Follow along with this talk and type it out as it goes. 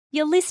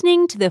You're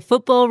listening to the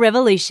Football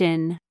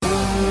Revolution.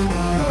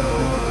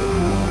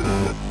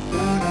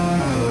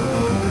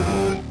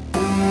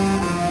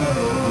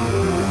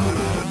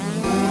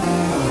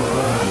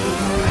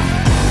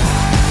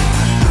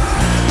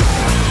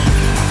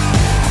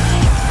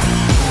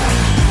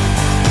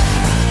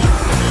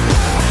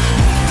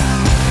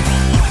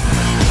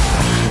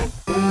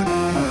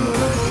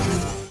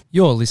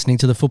 You're listening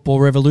to the Football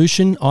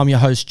Revolution. I'm your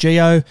host,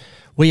 Gio.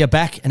 We are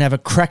back and have a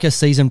cracker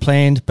season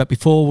planned. But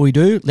before we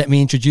do, let me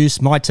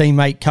introduce my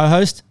teammate,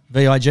 co-host,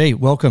 VIG.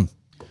 Welcome.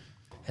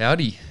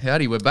 Howdy.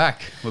 We're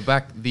back.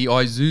 The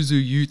Isuzu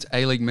Ute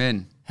A-League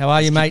men. How are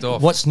you, mate?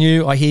 What's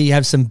new? I hear you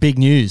have some big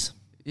news.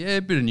 Yeah,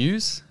 a bit of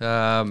news. There's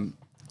a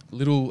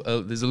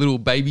little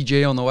baby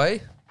G on the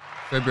way.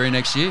 February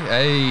next year.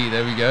 Hey,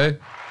 there we go.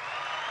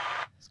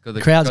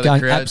 The crowd's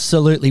going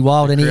absolutely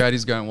wild. The crowd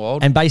is going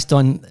wild. And based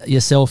on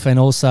yourself and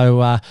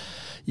also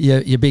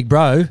your big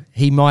bro,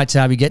 he might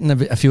be getting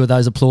a few of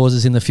those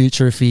applauses in the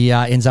future if he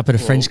ends up at a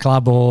French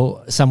club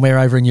or somewhere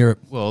over in Europe.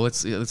 Well,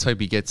 let's hope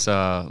he gets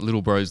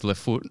little bro's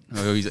left foot,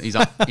 or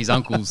his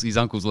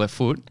uncle's left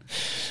foot.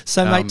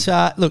 So, mate,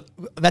 look,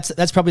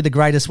 that's probably the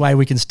greatest way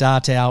we can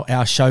start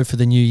our show for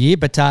the new year.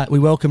 But we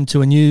welcome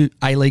to a new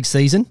A-League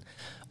season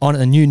on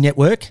a new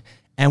network.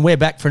 And we're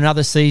back for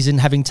another season,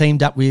 having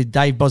teamed up with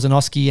Dave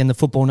Bozanowski and the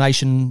Football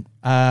Nation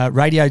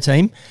radio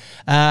team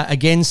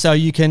again. So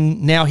you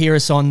can now hear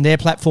us on their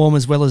platform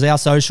as well as our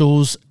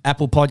socials,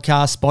 Apple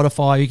Podcasts,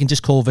 Spotify. You can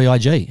just call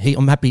VIG.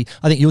 I'm happy.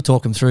 I think you'll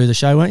talk him through the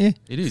show, won't you?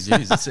 It is.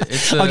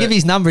 It's I'll give you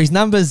his number. His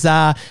number's,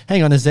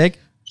 hang on a sec.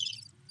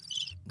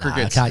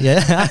 Crickets.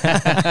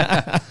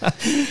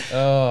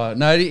 No,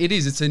 no, it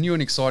is. It's a new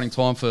and exciting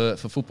time for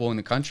football in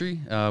the country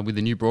with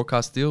the new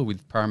broadcast deal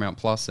with Paramount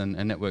Plus and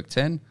Network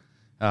 10.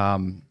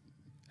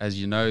 As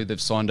you know, they've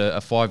signed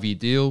a 5-year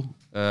deal.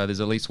 There's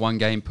at least one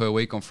game per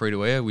week on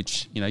free-to-air,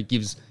 which,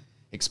 gives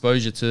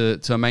exposure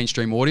to a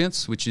mainstream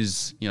audience, which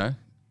is,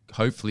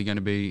 hopefully going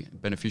to be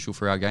beneficial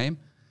for our game.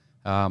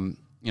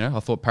 I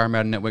thought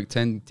Paramount and Network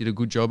 10 did a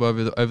good job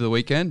over the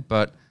weekend,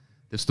 but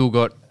they've still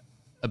got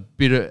a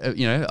bit of,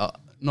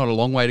 not a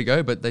long way to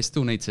go, but they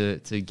still need to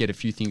get a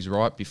few things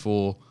right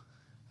before,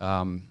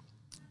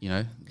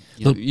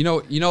 Look,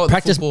 what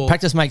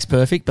practice makes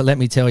perfect, but let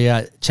me tell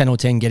you, Channel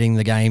 10 getting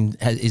the game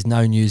is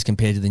no news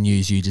compared to the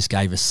news you just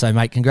gave us. So,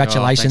 mate,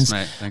 congratulations.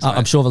 Thanks, mate.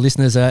 I'm sure the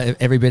listeners are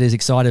every bit as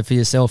excited for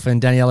yourself and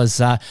Danielle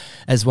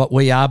as what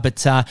we are.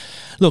 But,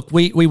 look,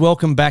 we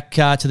welcome back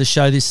to the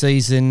show this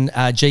season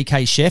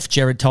GK chef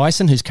Jared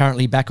Tyson, who's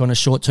currently back on a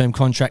short-term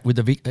contract with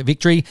the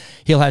Victory.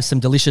 He'll have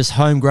some delicious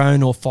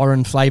homegrown or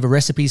foreign flavour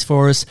recipes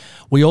for us.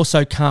 We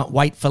also can't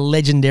wait for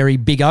legendary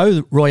Big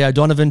O, Roy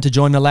O'Donovan, to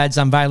join the lads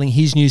unveiling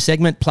his new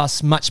segment, plus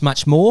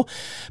much more.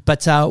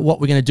 But what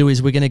we're going to do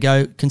is we're going to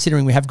go,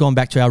 considering we have gone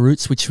back to our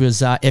roots, which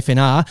was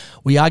FNR,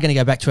 we are going to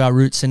go back to our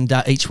roots and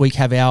each week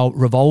have our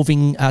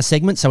revolving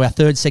segment. So our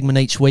third segment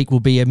each week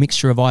will be a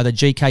mixture of either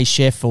GK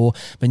Chef or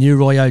the new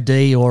Roy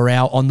OD or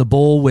our On the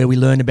Ball, where we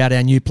learn about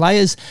our new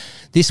players.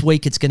 This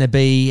week it's going to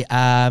be,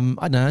 I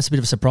don't know, it's a bit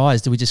of a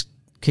surprise. Do we just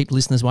keep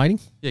listeners waiting?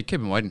 Yeah, keep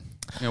them waiting.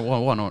 Yeah,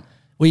 why not?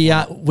 We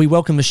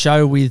welcome the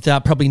show with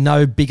probably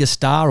no bigger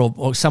star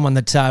or someone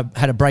that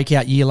had a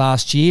breakout year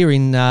last year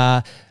in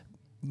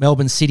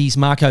Melbourne City's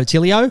Marco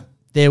Tilio.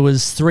 There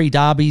was 3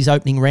 derbies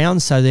opening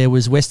rounds. So there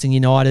was Western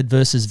United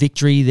versus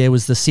Victory. There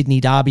was the Sydney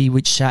derby,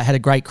 which had a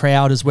great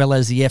crowd, as well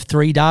as the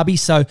F3 derby.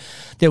 So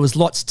there was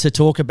lots to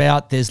talk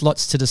about. There's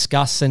lots to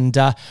discuss. And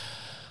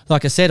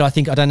like I said, I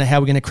don't know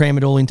how we're going to cram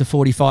it all into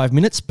 45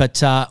 minutes,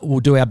 but we'll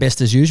do our best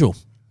as usual.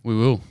 We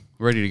will.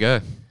 Ready to go.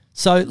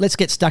 So let's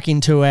get stuck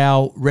into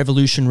our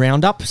Revolution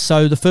Roundup.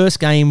 So the first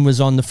game was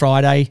on the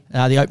Friday,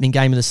 the opening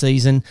game of the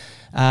season,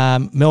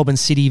 Melbourne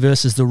City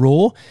versus the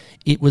Roar.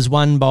 It was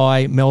won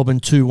by Melbourne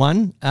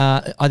 2-1.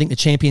 I think the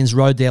champions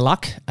rode their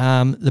luck.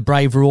 The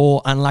brave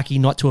Roar unlucky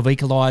not to have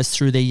equalised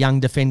through their young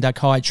defender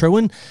Kai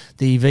Trewin.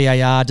 The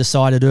VAR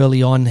decided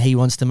early on he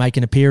wants to make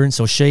an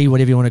appearance, or she,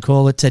 whatever you want to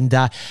call it, and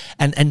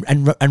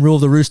rule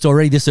the roost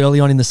already this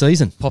early on in the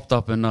season. Popped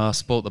up and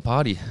spoilt the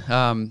party.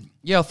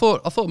 Yeah, I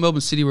thought Melbourne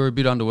City were a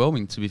bit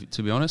underwhelming,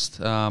 to be honest.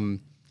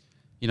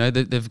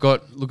 They've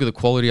got, look at the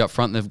quality up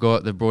front. They've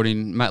brought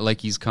in Matt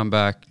Leckie's come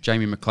back,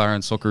 Jamie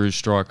McLaren, Socceroos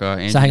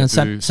striker. So hang on,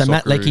 so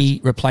Matt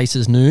Leckie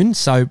replaces Noon.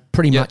 So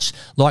pretty much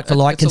like for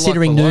like,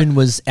 considering Noon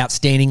was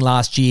outstanding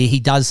last year. He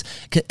does.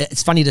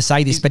 It's funny to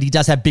say this, but he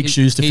does have big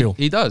shoes to fill.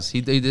 He does.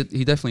 He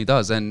definitely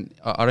does. And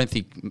I don't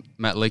think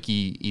Matt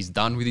Leckie is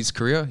done with his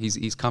career.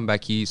 He's come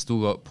back here. He's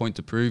still got a point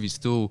to prove. He's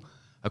still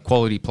a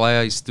quality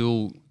player. He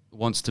still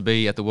wants to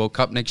be at the World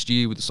Cup next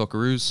year with the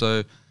Socceroos.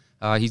 So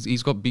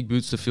he's got big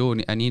boots to fill,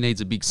 and he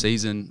needs a big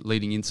season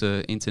leading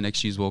into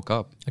next year's World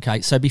Cup.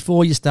 Okay, so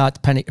before you start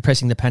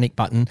pressing the panic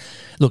button,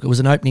 look, it was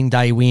an opening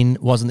day win,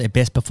 wasn't their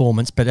best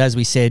performance, but as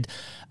we said,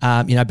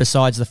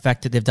 besides the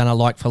fact that they've done a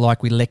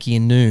like-for-like with Lecky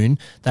and Noon,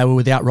 they were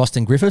without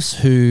Roston Griffiths,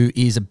 who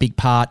is a big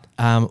part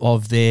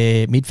of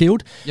their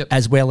midfield,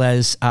 as well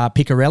as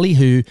Puccarelli,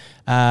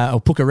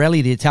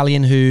 the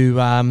Italian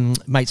who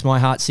makes my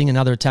heart sing,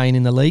 another Italian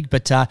in the league,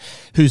 but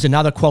who's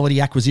another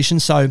quality acquisition.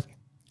 So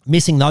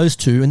missing those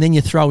two, and then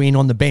you throw in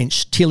on the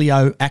bench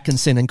Tilio,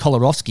 Atkinson and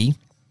Kolarowski.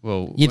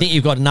 Well, you think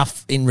you've got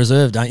enough in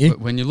reserve, don't you?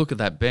 When you look at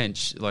that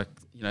bench, like,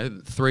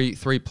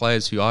 three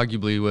players who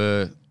arguably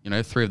were,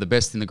 three of the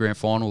best in the grand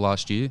final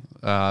last year.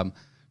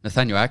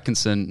 Nathaniel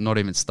Atkinson not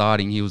even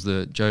starting; he was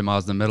the Joe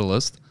Marsden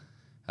medalist.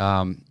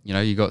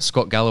 You got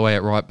Scott Galloway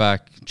at right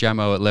back,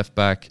 Jamo at left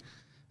back.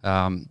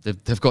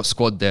 They've got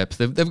squad depth.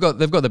 They've got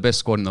the best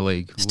squad in the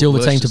league. Still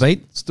the team to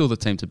beat? Still the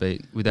team to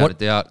beat, without a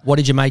doubt. What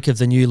did you make of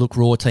the new look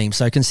Raw team?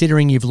 So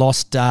considering you've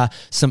lost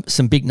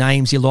some big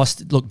names, Dan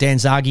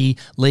Zaghi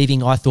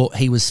leaving. I thought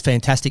he was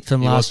fantastic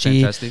from last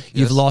year. Yes.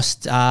 You've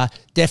lost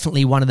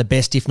definitely one of the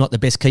best, if not the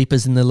best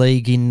keepers in the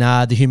league in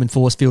the Human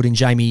Force field in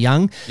Jamie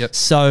Young. Yep.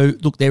 So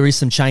look, there is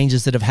some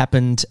changes that have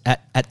happened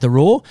at the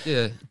Raw.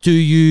 Yeah. Do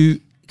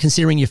you,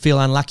 considering you feel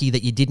unlucky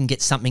that you didn't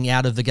get something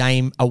out of the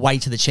game away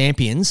to the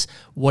champions,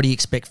 what do you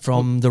expect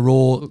from the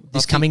Raw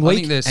this coming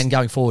week and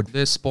going forward?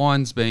 Their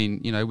spine's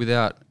been,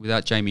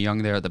 without Jamie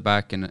Young there at the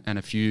back and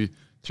a few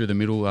through the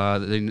middle,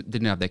 they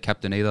didn't have their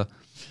captain either.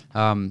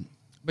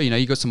 But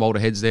you got some older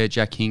heads there,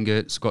 Jack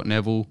Hingert, Scott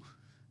Neville.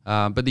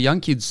 But the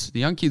young kids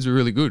were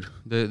really good.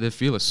 They're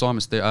fearless.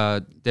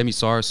 Demi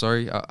Cyrus,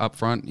 up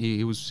front,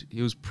 he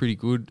was pretty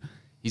good.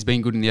 He's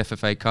been good in the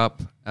FFA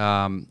Cup.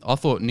 I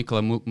thought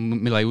Nikola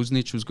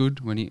Mile-Uznic was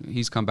good when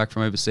he's come back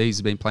from overseas.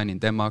 He's been playing in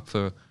Denmark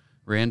for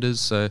Randers.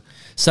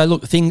 So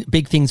look,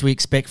 big things we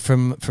expect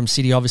from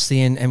City,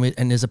 obviously,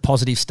 and there's a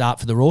positive start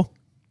for the Raw.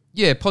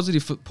 Yeah,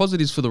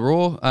 positives for the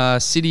Raw.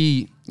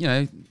 City,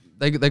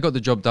 they got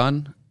the job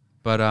done,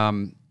 but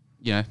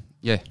yeah.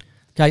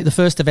 Okay, the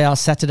first of our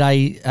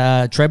Saturday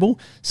treble.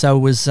 So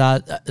it was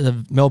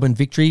the Melbourne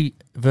Victory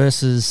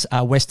versus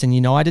Western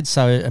United,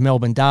 so a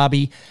Melbourne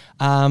derby.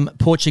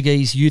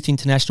 Portuguese youth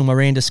international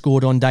Miranda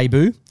scored on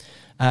debut,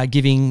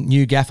 giving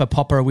new gaffer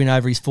Popper a win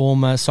over his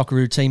former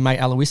Socceroo teammate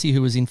Aloisi,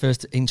 who was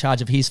in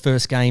charge of his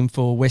first game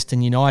for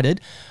Western United.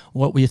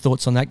 What were your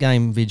thoughts on that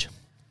game, Vij?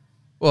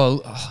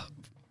 Well,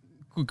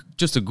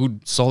 just a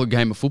good, solid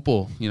game of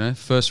football.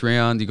 First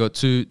round, you got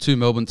two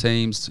Melbourne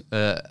teams,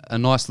 a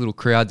nice little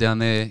crowd down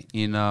there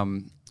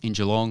in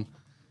Geelong.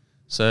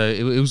 So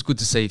it was good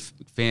to see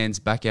fans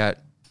back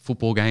at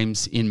football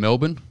games in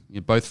Melbourne.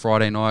 Both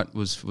Friday night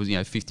was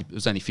 50. It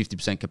was only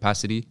 50%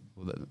 capacity.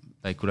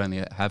 They could only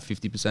have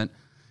 50%,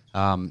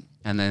 and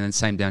then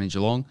same down in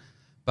Geelong.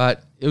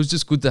 But it was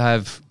just good to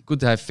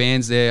have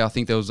fans there. I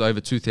think there was over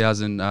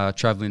 2,000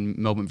 travelling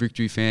Melbourne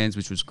Victory fans,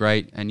 which was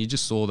great. And you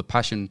just saw the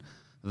passion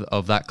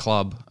of that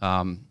club.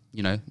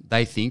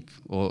 They think,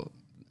 or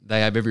they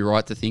have every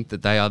right to think,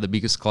 that they are the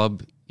biggest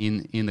club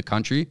in the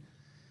country.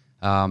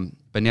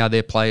 But now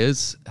their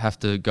players have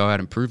to go out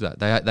and prove that.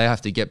 They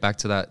have to get back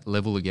to that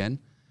level again.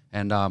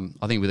 And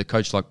I think with a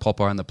coach like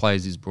Popper and the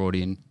players he's brought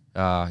in,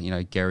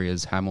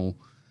 Garriers, Hamill,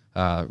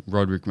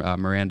 Roderick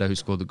Miranda, who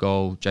scored the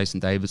goal, Jason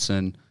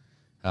Davidson,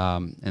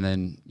 and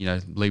then,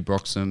 Lee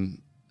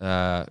Broxham,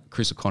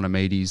 Chris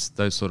Economides,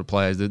 those sort of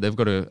players. They've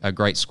got a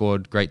great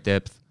squad, great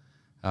depth.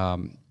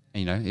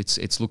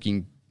 It's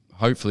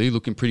hopefully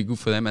looking pretty good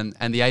for them.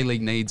 And the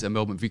A-League needs a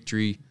Melbourne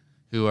Victory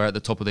who are at the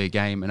top of their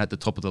game and at the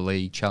top of the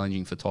league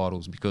challenging for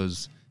titles,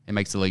 because it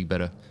makes the league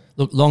better.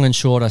 Look, long and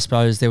short, I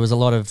suppose there was a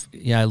lot of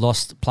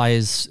lost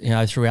players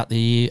throughout the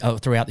year,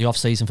 throughout the off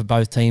season for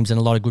both teams, and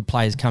a lot of good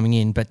players coming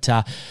in, but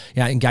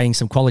and gaining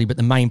some quality. But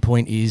the main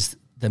point is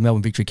the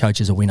Melbourne Victory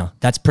coach is a winner.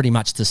 That's pretty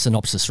much the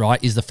synopsis,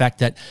 right? Is the fact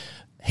that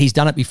he's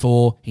done it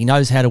before. He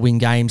knows how to win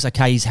games.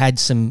 Okay, he's had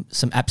some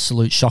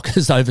absolute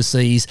shockers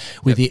overseas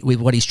with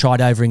what he's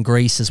tried over in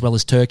Greece as well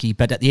as Turkey.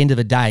 But at the end of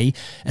the day,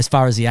 as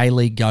far as the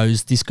A-League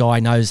goes, this guy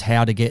knows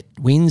how to get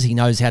wins. He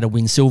knows how to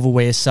win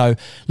silverware. So,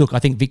 look, I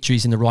think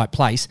Victory's in the right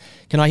place.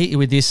 Can I hit you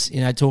with this,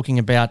 talking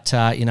about,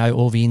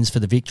 all the ins for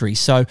the Victory?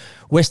 So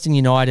Western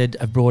United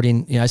have brought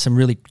in, some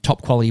really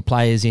top quality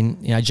players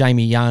in,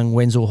 Jamie Young,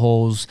 Wenzel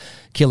Halls,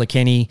 Killer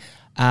Kenny.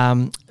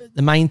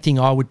 The main thing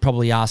I would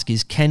probably ask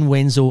is, can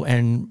Wenzel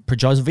and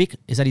Prejodovic,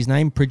 is that his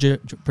name,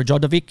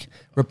 Prejodovic,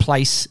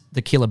 replace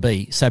the Killer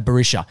B? So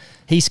Berisha,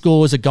 he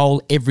scores a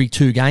goal every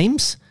 2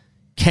 games.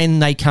 Can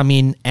they come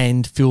in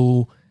and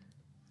fill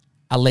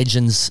a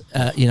legend's,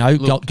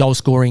 goal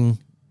scoring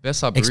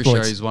Besart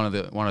Berisha is one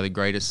of the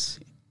greatest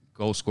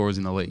goal scorers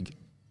in the league.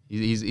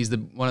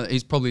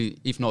 He's probably,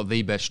 if not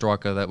the best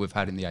striker that we've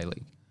had in the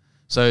A-League.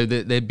 So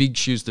they're big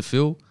shoes to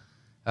fill.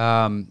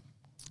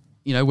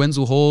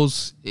 Wenzel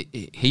Halls,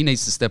 he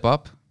needs to step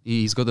up.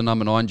 He's got the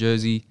number 9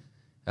 jersey.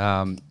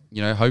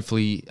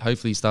 Hopefully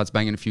he starts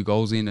banging a few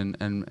goals in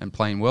and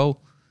playing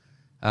well.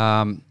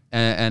 And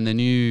the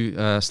new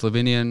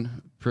Slovenian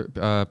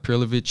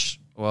Prilovic,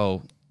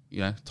 well,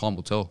 time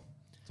will tell.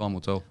 Time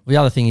will tell. The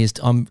other thing is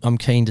I'm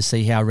keen to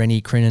see how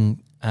Rennie Crinan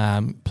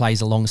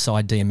plays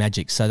alongside Dia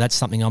Magic. So that's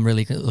something I'm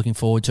really looking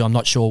forward to. I'm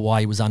not sure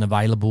why he was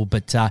unavailable,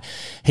 but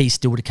he's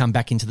still to come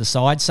back into the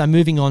side. So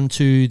moving on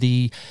to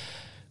the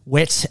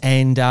wet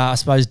and I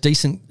suppose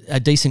a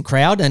decent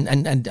crowd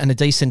and a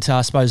decent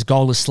I suppose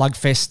goalless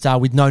slugfest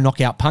with no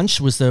knockout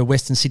punch was the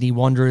Western Sydney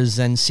Wanderers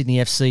and Sydney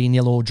FC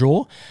 0-0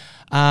 draw.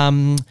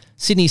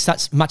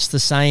 Sydney's much the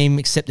same,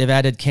 except they've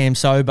added Cam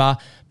Sober,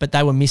 but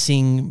they were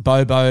missing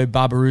Bobo,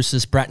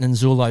 Barbarouses, Bratton and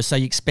Zulo, so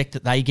you expect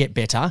that they get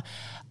better.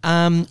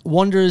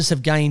 Wanderers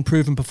have gained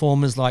proven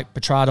performers like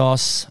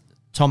Petrados,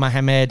 Tom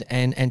Ahmed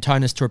and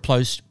Antonis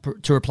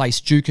to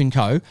replace Duke and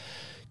Co.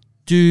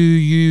 Do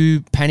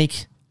you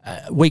panic?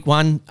 Week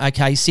one,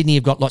 okay, Sydney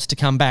have got lots to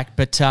come back,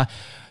 but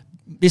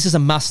this is a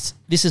must.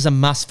 This is a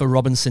must for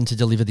Robinson to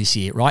deliver this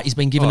year, right? He's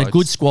been given a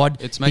good squad.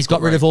 He's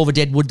got rid of all the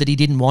dead wood that he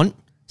didn't want,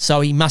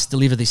 so he must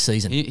deliver this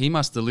season. He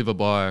must deliver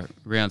by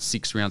round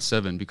 6, round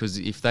 7, because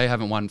if they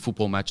haven't won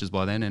football matches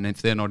by then, and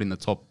if they're not in the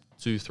top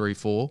 2, 3,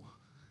 4,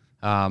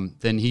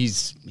 then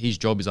his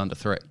job is under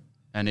threat,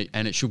 and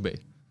it should be,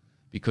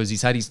 because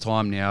he's had his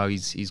time now.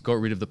 He's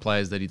got rid of the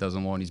players that he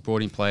doesn't want. He's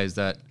brought in players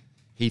that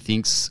he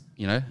thinks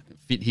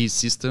fit his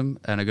system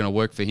and are going to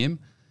work for him.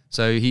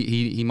 So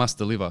he must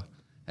deliver.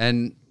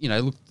 And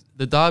look,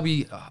 the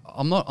derby.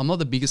 I'm not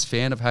the biggest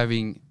fan of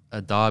having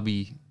a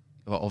derby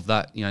of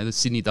that. The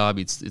Sydney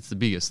derby. It's the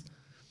biggest.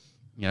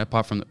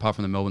 Apart from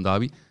the Melbourne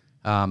derby.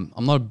 I'm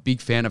not a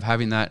big fan of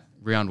having that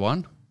round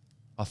 1.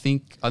 I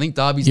think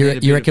derbies.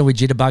 You reckon with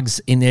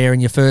jitterbugs in there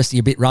and you're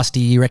a bit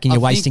rusty. You reckon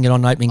you're wasting it on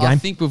an opening game? I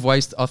think we've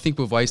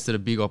wasted a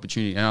big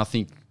opportunity, and I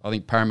think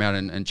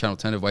Paramount and Channel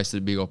 10 have wasted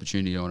a big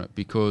opportunity on it,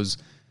 because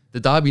the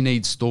derby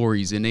needs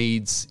stories. It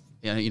needs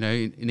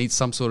it needs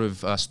some sort of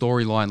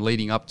storyline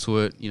leading up to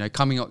it.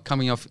 Coming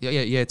off.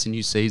 Yeah, it's a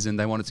new season.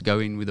 They wanted to go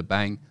in with a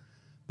bang,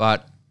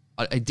 but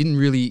it didn't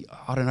really.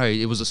 I don't know.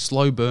 It was a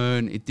slow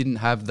burn. It didn't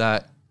have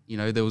that.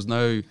 There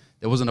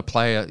wasn't a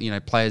player.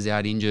 Players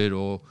out injured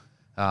or.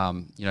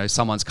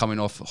 Someone's coming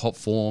off hot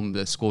form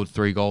that scored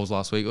 3 goals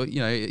last week.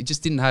 It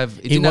just didn't have.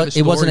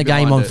 It wasn't a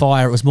game on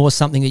fire. It was more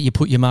something that you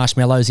put your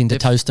marshmallows in to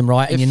toast them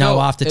right, and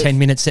after 10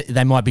 minutes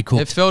they might be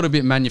cooked. It felt a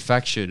bit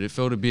manufactured. It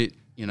felt a bit,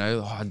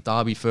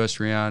 derby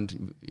first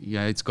round.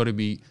 It's got to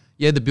be.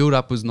 Yeah, the build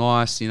up was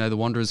nice. The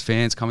Wanderers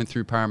fans coming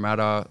through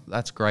Parramatta,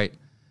 that's great.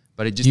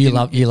 But it just you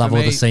love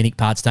all the scenic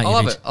parts, don't you?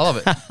 I love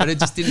it. But it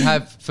just didn't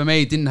have. For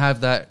me, it didn't have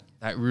that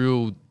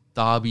real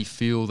derby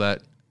feel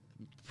that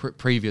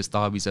previous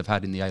derbies have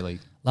had in the A-League.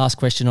 Last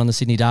question on the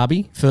Sydney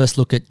derby. First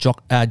look at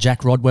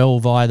Jack Rodwell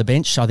via the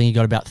bench. I think he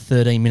got about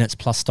 13 minutes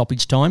plus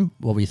stoppage time.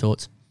 What were your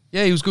thoughts?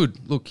 Yeah, he was good.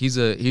 Look, he's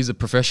a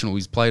professional.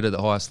 He's played at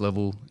the highest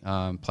level,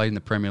 played in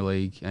the Premier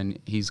League, and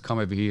he's come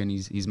over here and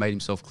he's made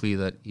himself clear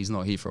that he's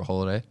not here for a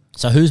holiday.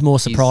 So who's more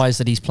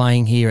surprised that he's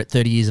playing here at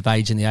 30 years of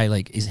age in the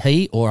A-League? Is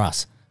he or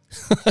us?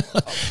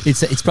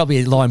 It's probably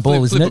a line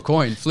ball, isn't it?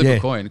 Flip a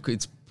coin.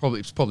 It's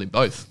probably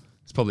both.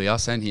 It's probably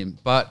us and him.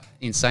 But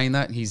in saying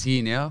that, he's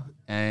here now,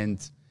 and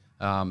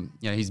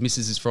his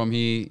missus is from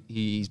here.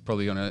 He's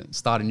probably going to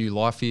start a new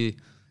life here,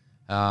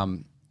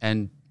 and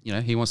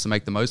he wants to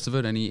make the most of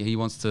it, and he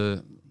wants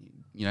to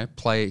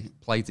play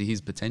to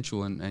his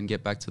potential and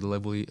get back to the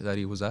level that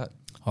he was at.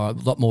 All right,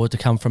 a lot more to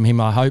come from him,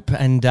 I hope.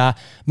 And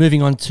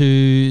moving on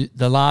to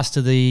the last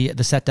of the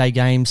Saturday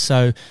games.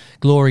 So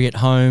Glory at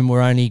home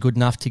were only good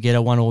enough to get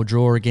a 1-1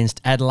 draw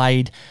against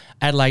Adelaide.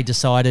 Adelaide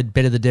decided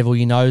better the devil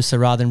you know, so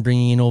rather than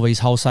bringing in all these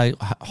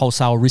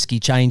wholesale risky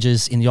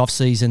changes in the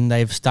off-season,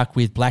 they've stuck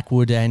with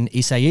Blackwood and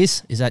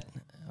Isaias. Is that,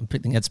 I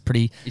think that's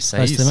pretty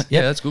close to them.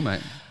 Yeah, that's good,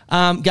 mate.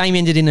 Game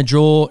ended in a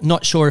draw.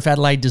 Not sure if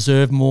Adelaide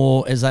deserved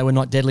more as they were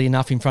not deadly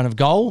enough in front of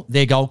goal.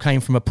 Their goal came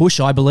from a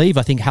push, I believe.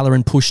 I think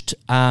Halloran pushed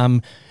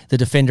the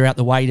defender out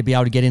the way to be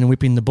able to get in and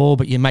whip in the ball,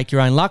 but you make your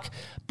own luck.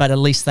 But at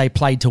least they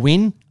played to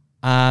win.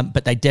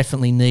 But they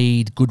definitely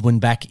need Goodwin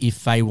back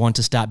if they want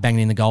to start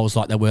banging in the goals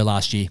like they were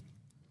last year.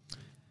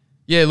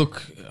 Yeah,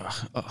 look,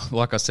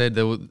 like I said,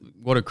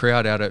 what a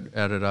crowd out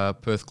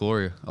at Perth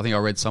Glory. I think I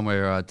read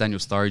somewhere Daniel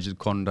Sturridge had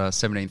conned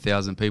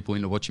 17,000 people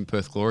into watching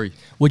Perth Glory.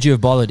 Would you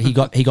have bothered? He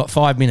got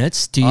 5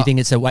 minutes. Do you think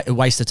it's a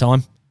waste of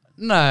time?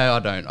 No, I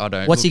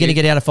don't. What's he going to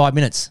get out of 5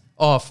 minutes?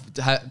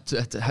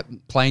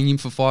 Playing him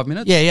for 5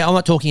 minutes? Yeah. I'm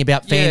not talking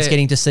about fans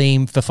getting to see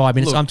him for 5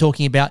 minutes. Look, I'm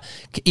talking about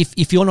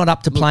if you're not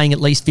up to playing at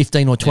least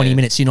 15 or 20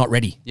 minutes, you're not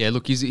ready. Yeah,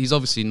 look, he's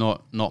obviously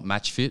not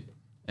match fit,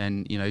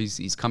 and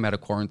he's come out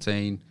of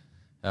quarantine.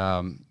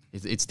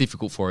 It's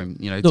difficult for him,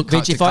 Look,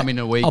 to come in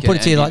a week. I'll put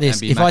it to you like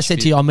this: if I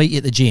said to you, "I'll meet you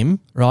at the gym,"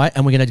 right,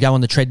 and we're going to go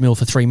on the treadmill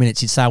for 3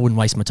 minutes, you'd say I wouldn't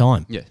waste my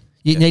time. Yeah,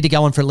 you need to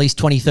go on for at least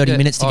 20, 30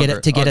 minutes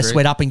to get a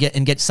sweat up and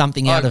get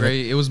something out of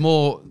it. It was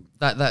more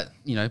that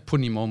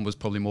putting him on was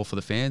probably more for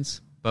the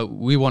fans, but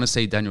we want to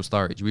see Daniel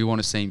Sturridge. We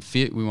want to see him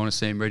fit. We want to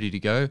see him ready to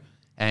go,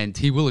 and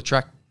he will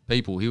attract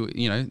people.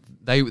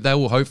 They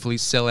will hopefully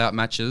sell out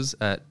matches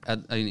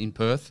in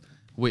Perth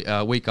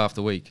week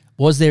after week.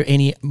 Was there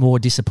any more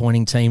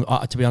disappointing team?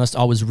 To be honest,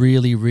 I was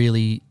really,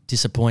 really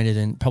disappointed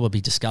and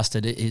probably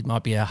disgusted. It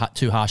might be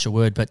too harsh a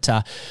word, but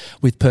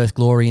with Perth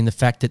Glory and the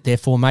fact that their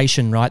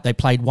formation, right, they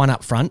played one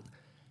up front,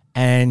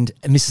 and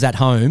this is at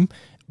home,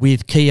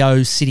 with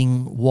Keogh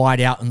sitting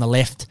wide out on the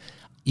left.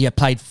 You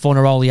played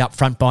Fornaroli up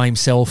front by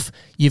himself.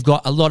 You've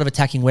got a lot of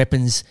attacking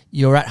weapons.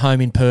 You're at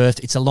home in Perth.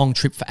 It's a long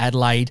trip for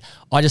Adelaide.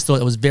 I just thought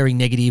it was very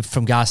negative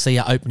from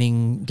Garcia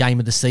opening game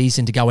of the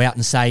season to go out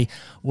and say,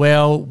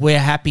 well, we're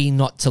happy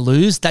not to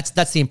lose. That's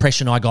the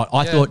impression I got.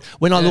 I thought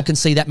when I look and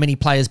see that many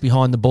players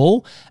behind the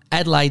ball,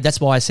 Adelaide,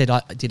 that's why I said,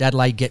 did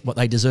Adelaide get what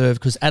they deserve?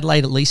 Because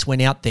Adelaide at least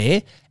went out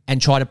there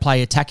and tried to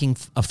play attacking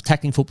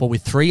football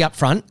with three up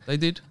front. They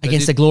did.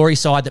 Against the Glory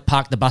side that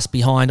parked the bus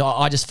behind.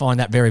 I just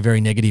find that very,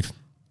 very negative.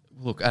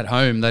 Look, at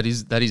home, that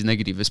is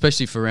negative,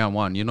 especially for round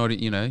one. You're not,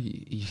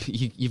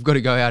 you've got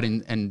to go out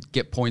and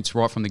get points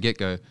right from the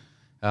get-go.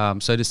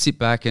 So to sit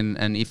back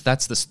and if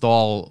that's the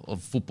style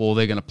of football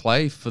they're going to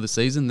play for the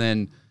season,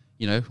 then,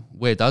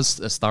 where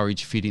does a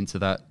Sturridge fit into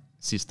that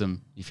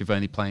system if you're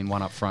only playing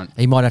one up front?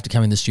 He might have to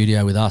come in the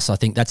studio with us. I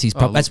think that's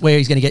that's where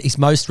he's going to get his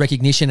most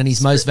recognition and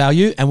his most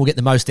value, and we'll get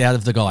the most out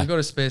of the guy. We've got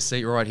a spare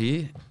seat right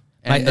here.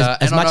 And, mate,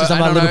 as much as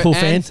I'm a Liverpool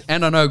fan.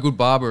 And I know a good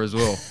barber as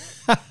well.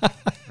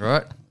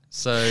 Right?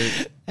 So,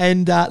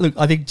 and look,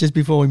 I think just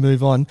before we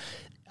move on,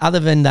 other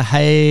than the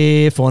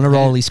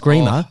Fornaroli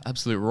screamer,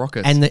 absolute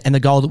rocket, and the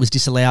goal that was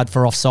disallowed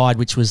for offside,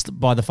 which was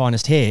by the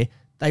finest hair,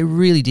 they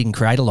really didn't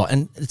create a lot,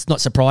 and it's not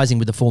surprising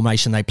with the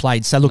formation they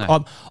played. So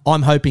look,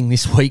 I'm hoping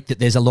this week that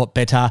there's a lot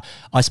better,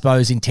 I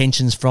suppose,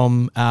 intentions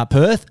from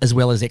Perth as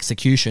well as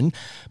execution.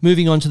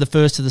 Moving on to the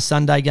first of the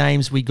Sunday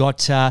games, we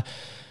got.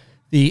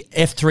 The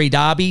F3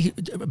 derby,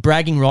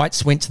 bragging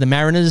rights went to the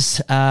Mariners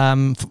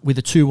with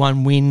a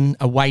 2-1 win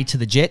away to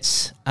the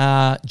Jets.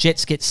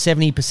 Jets get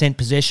 70%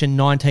 possession,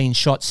 19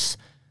 shots.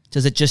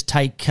 Does it just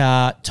take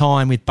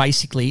time with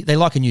basically, they're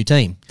like a new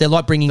team. They're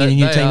like bringing in a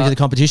new team into the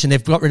competition.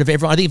 They've got rid of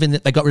everyone. I think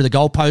even they got rid of the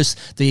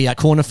goalposts, the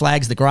corner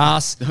flags, the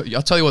grass.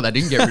 I'll tell you what they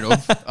didn't get rid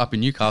of up in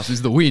Newcastle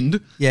is the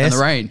wind and the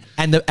rain.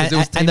 And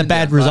the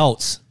bad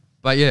results.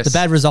 But yes. The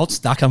bad results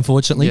stuck,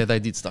 unfortunately. Yeah, they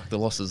did stuck. The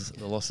losses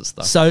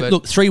stuck. So,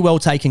 look, 3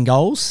 well-taken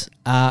goals.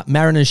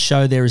 Mariners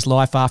show there is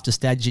life after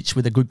Stajic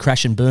with a good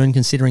crash and burn,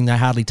 considering they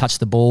hardly touched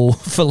the ball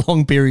for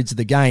long periods of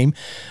the game.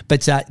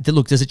 But,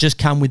 look, does it just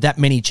come with that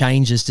many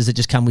changes? Does it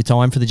just come with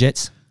time for the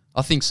Jets?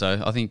 I think so.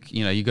 I think,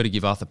 you got to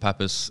give Arthur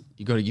Papas,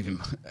 you got to give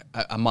him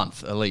a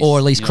month at least. Or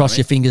at least cross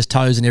your fingers,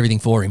 toes and everything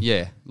for him.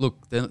 Yeah.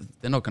 Look, they're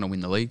not going to win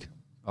the league.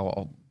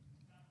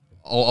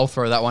 I'll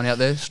throw that one out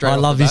there straight. I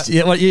love this.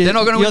 Yeah, they're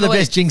not going to win the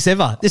league. Best jinx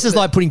ever. This is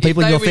like putting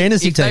people in your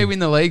fantasy team. If they win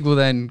the league, well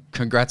then,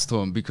 congrats to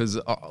them because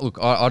look,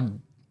 I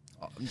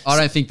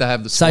don't think they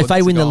have the. So if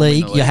they win the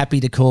league, you're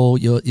happy to call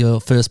your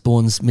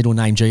firstborn's middle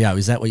name Gio.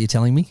 Is that what you're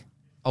telling me?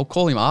 I'll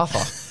call him Arthur.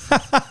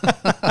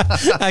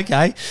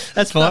 Okay,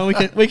 that's fine.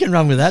 We can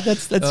run with that.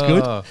 That's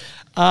good.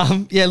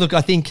 Yeah, look,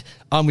 I think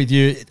I'm with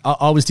you.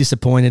 I was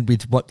disappointed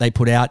with what they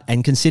put out,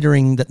 and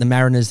considering that the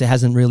Mariners, there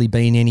hasn't really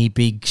been any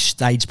big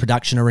stage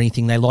production or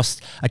anything. They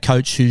lost a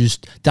coach who's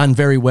done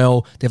very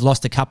well. They've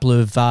lost a couple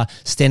of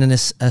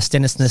Stennis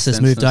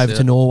has moved over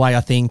to Norway,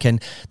 I think,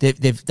 and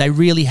they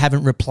really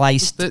haven't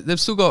replaced. They've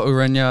still got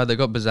Urenya. They've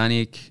got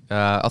Bozanic.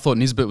 I thought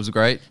Nisbet was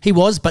great. He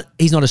was, but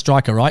he's not a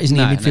striker, right? Isn't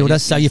he a midfielder?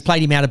 So you've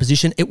played him out of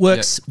position. It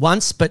works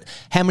once, but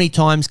how many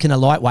times can a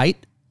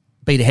lightweight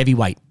beat a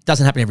heavyweight?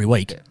 Doesn't happen every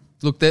week. Yeah.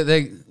 Look,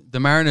 the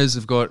Mariners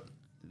have got.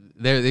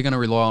 They're going to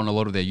rely on a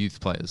lot of their youth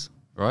players,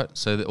 right?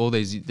 So all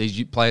these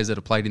players that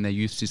have played in their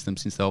youth system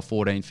since they were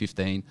 14,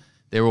 15,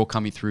 they're all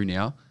coming through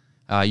now.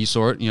 You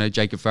saw it,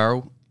 Jacob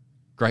Farrell,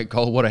 great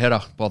goal, what a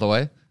header, by the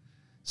way.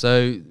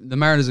 So the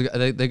Mariners,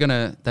 they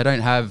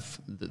don't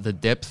have the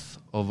depth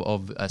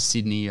of a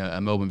Sydney,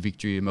 a Melbourne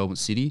Victory, a Melbourne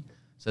City.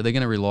 So they're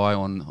going to rely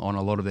on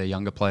a lot of their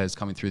younger players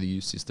coming through the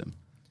youth system,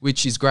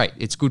 which is great.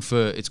 It's good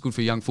for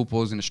young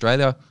footballers in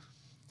Australia.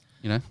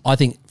 I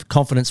think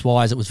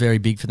confidence-wise, it was very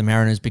big for the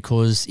Mariners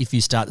because if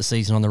you start the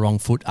season on the wrong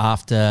foot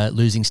after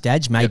losing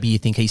Stadge, maybe you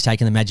think he's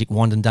taken the magic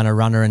wand and done a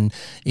runner, and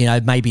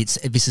maybe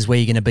this is where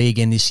you're going to be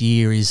again this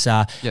year is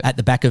at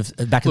the back of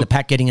the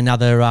pack, getting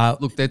another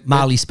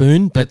Marley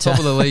Spoon. But top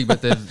of the league,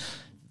 but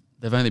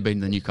they've only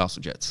beaten the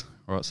Newcastle Jets.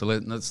 All right, so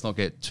let's not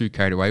get too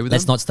carried away with them.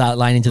 Let's not start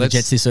laying into the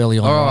Jets this early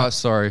on. All right,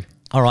 sorry.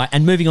 All right,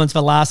 and moving on to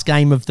the last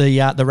game of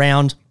the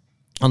round.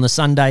 On the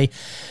Sunday,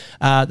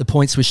 the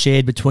points were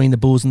shared between the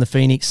Bulls and the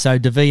Phoenix. So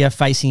De Villa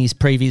facing his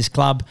previous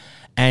club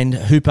and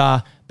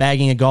Hooper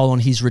bagging a goal on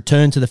his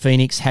return to the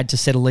Phoenix had to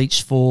settle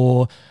each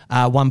for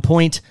 1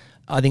 point.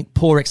 I think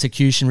poor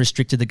execution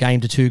restricted the game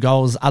to 2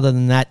 goals. Other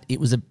than that, it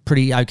was a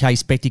pretty okay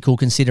spectacle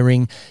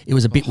considering it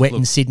was a bit wet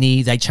in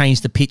Sydney. They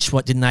changed the pitch,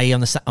 didn't they,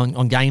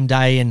 on game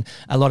day, and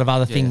a lot of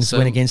other things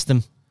went against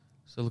them.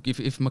 So look,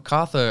 if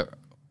MacArthur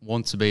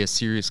wants to be a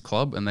serious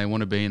club and they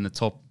want to be in the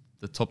top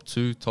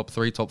 2, top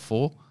 3, top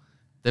 4,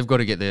 they've got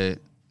to get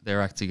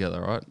their act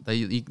together, right?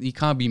 You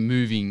can't be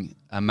moving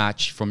a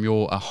match from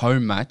a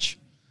home match,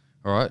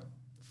 all right,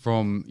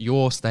 from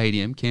your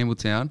stadium,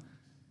 Campbelltown,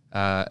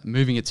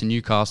 moving it to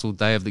Newcastle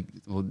day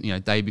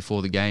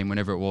before the game,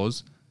 whenever it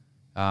was,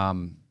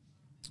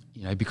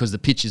 because the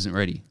pitch isn't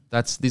ready.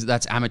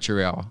 That's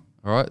amateur hour,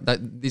 all right?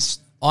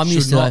 I'm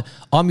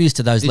used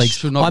to those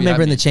leagues. I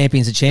remember in the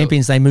Champions of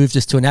Champions, they moved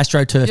us to an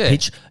AstroTurf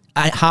pitch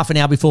half an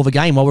hour before the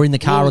game while we're in the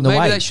car on the way.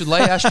 Maybe they should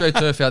lay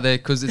AstroTurf out there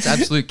because it's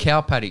absolute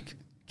cow paddock.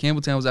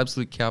 Campbelltown was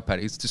absolute cow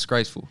paddock. It's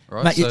disgraceful,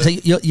 right? Mate, so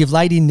you've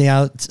laid in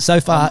now so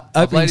far.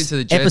 I've laid into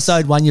the Jets.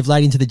 Episode 1, you've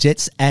laid into the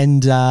Jets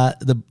and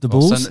the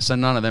Bulls. So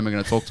none of them are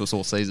going to talk to us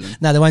all season.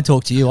 No, they won't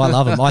talk to you. I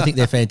love them. I think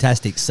they're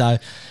fantastic. So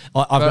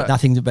I've got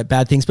nothing but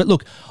bad things. But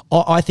look,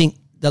 I think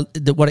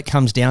what it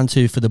comes down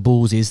to for the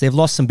Bulls is they've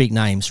lost some big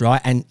names,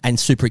 right? And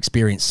super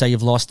experienced. So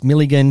you've lost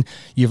Milligan,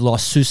 you've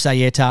lost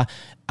Susayeta.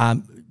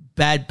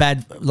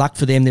 Bad luck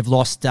for them. They've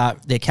lost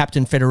their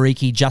captain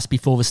Federici just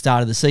before the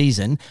start of the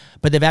season,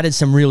 but they've added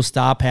some real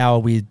star power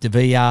with De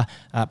Villa,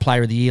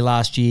 Player of the Year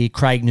last year,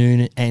 Craig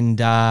Noon and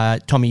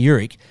Tommy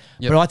Uric.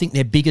 Yep. But I think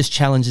their biggest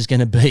challenge is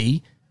going to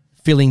be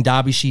filling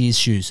Derbyshire's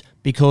shoes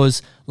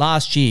because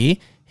last year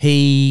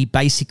he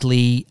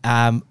basically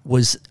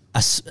was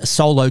a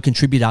solo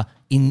contributor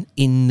in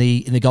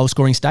the goal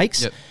scoring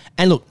stakes. Yep.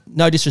 And look,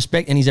 no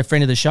disrespect, and he's a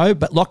friend of the show,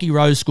 but Lockie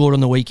Rose scored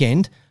on the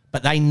weekend,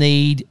 but they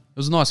need it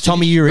was a nice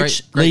Tommy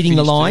Uric leading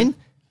the line too.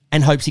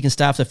 And hopes he can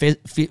stay off the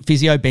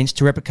physio bench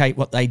to replicate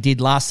what they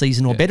did last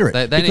season or better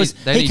it. Because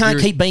he can't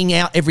keep being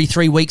out every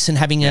 3 weeks and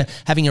having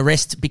a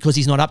rest because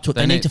he's not up to it.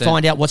 They need to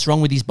find out what's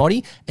wrong with his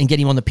body and get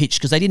him on the pitch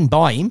because they didn't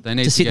buy him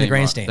to sit in the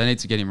grandstand. They need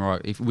to get him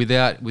right. If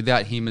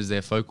without him as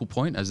their focal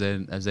point, as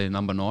their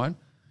number 9,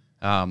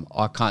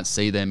 I can't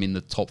see them in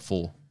the top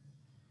 4.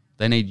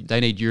 They need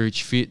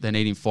Uric fit. They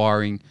need him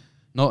firing.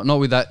 Not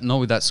with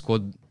that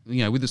squad.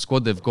 With the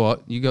squad they've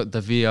got, you got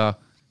De Villa,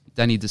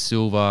 Danny De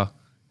Silva.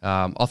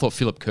 I thought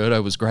Philip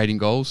Curto was great in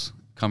goals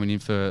coming in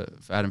for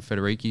Adam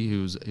Federici,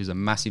 who's a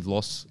massive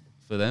loss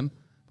for them.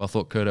 But I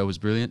thought Curto was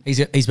brilliant.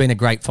 He's been a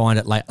great find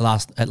at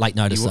late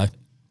notice though.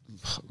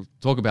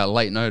 Talk about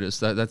late notice.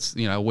 That's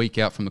a week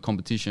out from the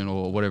competition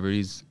or whatever it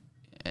is.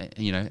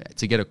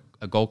 To get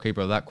a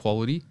goalkeeper of that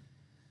quality,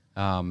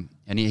 and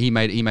he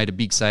made a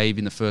big save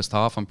in the first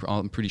half.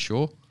 I'm pretty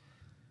sure.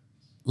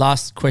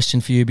 Last question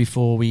for you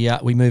before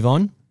we move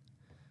on.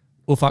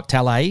 Ufuk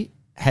Talay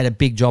had a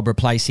big job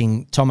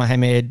replacing Tom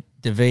Mohamed,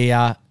 De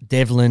Villa,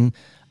 Devlin,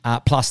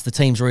 plus the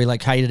team's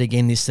relocated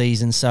again this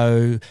season.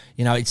 So,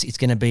 it's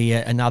going to be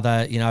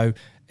another,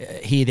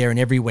 here, there and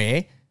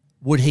everywhere.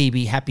 Would he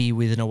be happy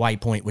with an away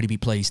point? Would he be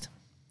pleased?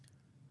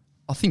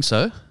 I think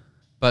so.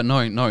 But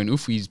knowing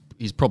Uf, he's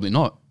probably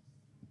not.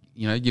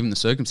 Given the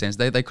circumstance,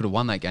 they could have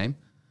won that game.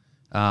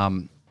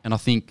 And I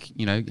think,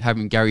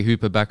 having Gary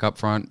Hooper back up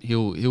front,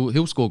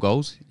 he'll score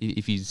goals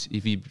if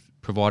he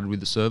provided with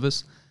the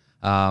service.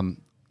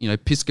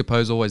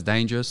 Piscopo's always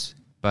dangerous,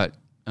 but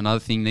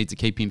another thing, needs to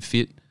keep him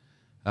fit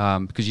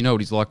because you know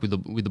what he's like with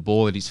the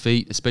ball at his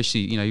feet,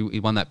 especially, he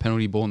won that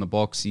penalty ball in the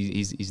box.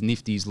 He's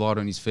nifty, he's light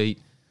on his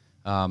feet.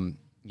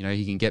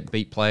 He can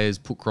beat players,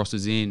 put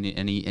crosses in,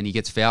 and he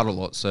gets fouled a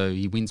lot, so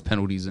he wins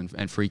penalties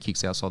and free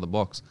kicks outside the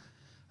box.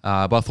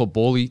 But I thought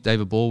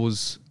David Ball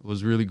was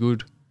really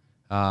good,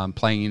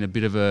 playing in a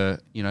bit of a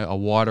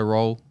wider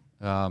role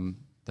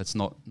that's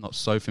not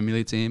so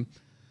familiar to him.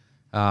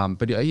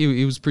 But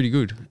he was pretty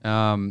good.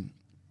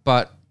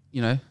 But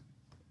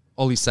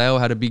Ollie Sale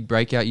had a big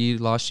breakout year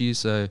last year,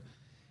 so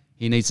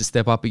he needs to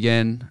step up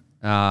again.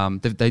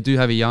 They do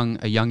have a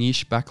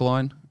youngish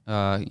backline.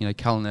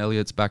 Callan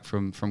Elliott's back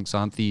from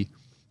Xanthi,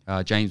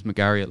 James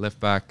McGarry at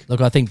left back.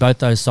 Look, I think both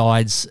those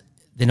sides,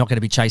 they're not going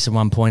to be chasing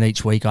 1 point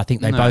each week. I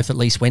think they both at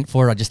least went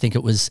for it. I just think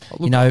it was,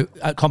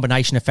 a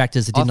combination of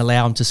factors that didn't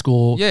allow them to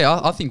score. Yeah,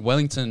 I think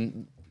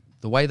Wellington,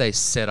 the way they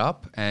set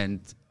up,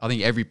 and I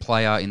think every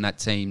player in that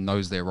team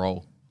knows their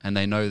role and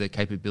they know their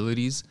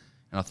capabilities.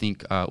 And I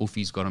think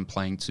Ufi's got them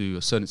playing to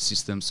a certain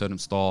system, certain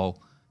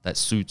style that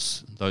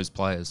suits those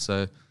players.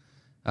 So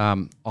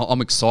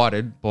I'm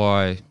excited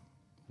by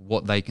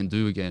what they can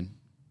do again.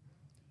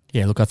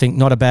 Yeah, look, I think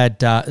not a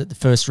bad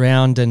first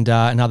round and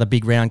another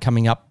big round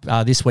coming up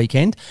this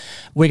weekend.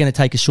 We're going to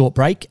take a short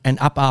break, and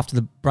up after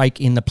the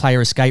break in the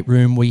player escape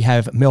room, we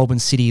have Melbourne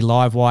City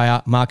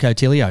Livewire Marco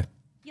Tilio.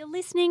 You're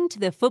listening to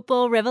the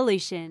Football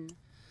Revolution.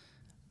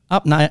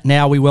 Up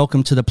now, we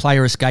welcome to the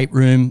player escape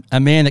room a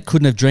man that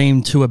couldn't have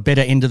dreamed to a better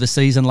end of the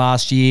season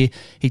last year.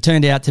 He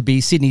turned out to be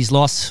Sydney's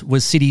loss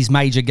was City's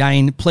major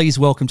gain. Please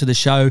welcome to the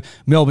show,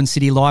 Melbourne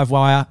City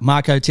Livewire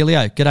Marco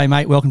Tilio. G'day,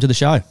 mate. Welcome to the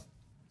show.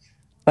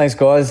 Thanks,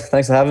 guys.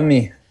 Thanks for having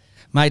me.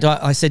 Mate,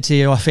 I said to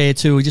you off air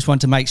too, we just want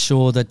to make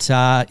sure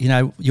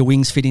that, your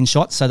wings fit in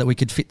shots so that we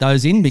could fit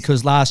those in,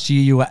 because last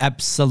year you were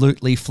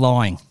absolutely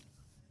flying.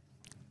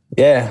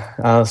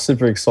 Yeah,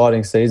 super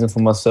exciting season for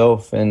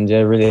myself, and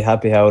really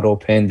happy how it all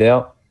panned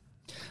out.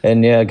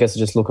 And I guess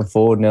just looking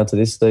forward now to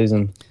this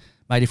season.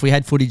 Mate, if we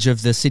had footage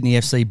of the Sydney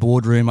FC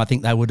boardroom, I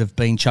think they would have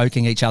been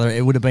choking each other.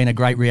 It would have been a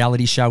great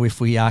reality show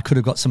if we could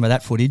have got some of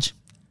that footage.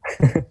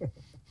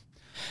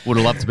 Would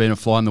have loved to be a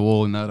fly on the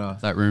wall in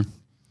that room.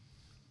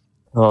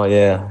 Oh,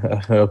 yeah.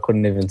 I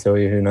couldn't even tell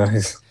you. Who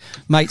knows?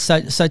 Mate, so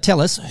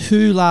tell us,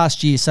 who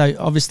last year, so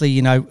obviously,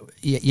 you know,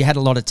 you had a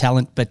lot of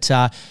talent, but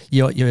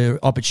your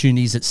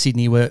opportunities at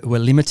Sydney were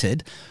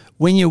limited.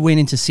 When you went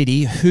into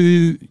City,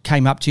 who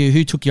came up to you,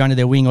 who took you under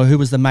their wing, or who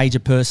was the major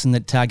person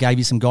that gave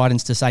you some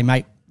guidance to say,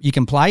 mate, you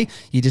can play,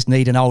 you just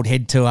need an old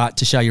head to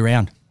show you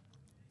around?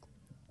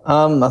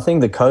 I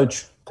think the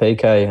coach,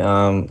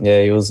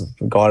 PK, he was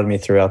guided me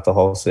throughout the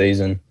whole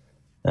season.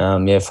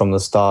 From the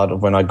start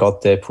of when I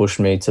got there, pushed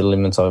me to the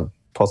limits I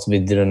possibly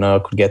didn't know I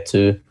could get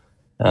to,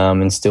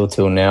 and still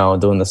till now,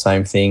 doing the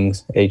same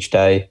things each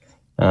day.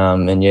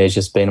 It's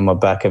just been on my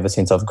back ever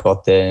since I've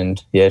got there,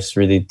 and it's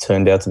really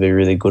turned out to be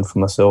really good for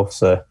myself.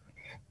 So,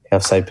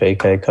 I'll say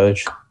PK,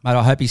 coach. Mate,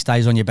 I hope he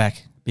stays on your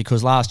back,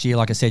 because last year,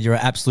 like I said, you're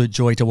an absolute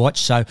joy to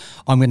watch. So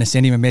I'm going to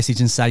send him a message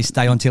and say,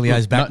 stay on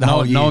Tilio's back the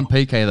whole year. No, on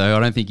PK though, I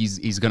don't think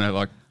he's going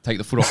to take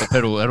the foot off the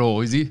pedal at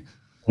all, is he?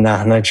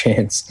 Nah, no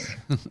chance.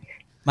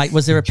 Mate,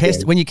 was there a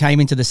pest when you came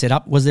into the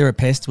setup? Was there a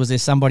pest? Was there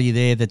somebody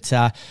there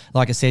that,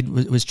 like I said,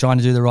 was trying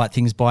to do the right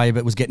things by you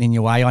but was getting in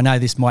your way? I know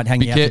this might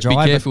hang you out to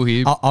dry. Be careful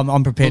here.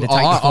 I'm prepared to take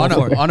the fall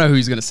for it. I know who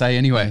he's going to say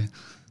anyway.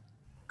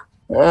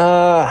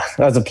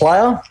 As a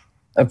player?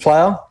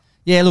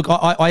 Yeah, look,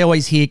 I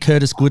always hear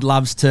Curtis Good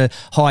loves to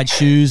hide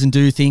shoes and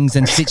do things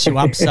and stitch you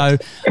up. So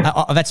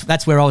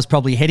that's where I was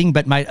probably heading.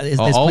 But, mate, there's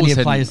plenty of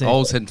players there. I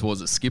was heading towards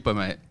the skipper,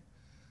 mate.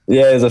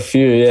 Yeah, there's a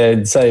few. Yeah,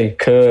 I'd say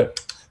Kurt,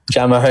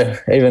 Jamo,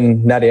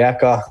 even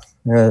Nadiaka,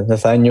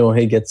 Nathaniel,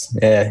 he gets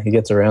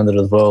around it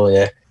as well.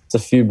 Yeah, it's a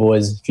few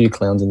boys, a few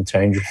clowns in the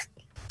change room.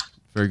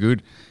 Very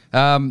good.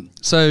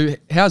 So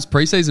how's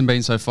preseason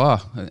been so far?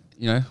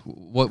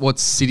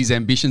 What's City's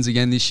ambitions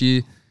again this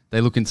year?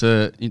 They're looking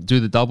to do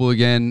the double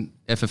again,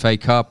 FFA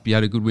Cup. You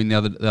had a good win the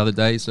other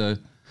day. So,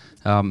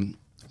 where do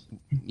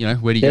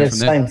you go from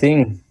there? Same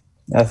thing.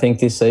 I think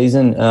this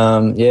season,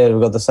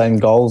 we've got the same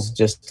goals,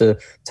 just to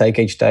take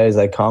each day as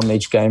they come,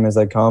 each game as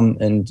they come,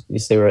 and you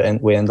see where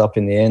we end up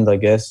in the end, I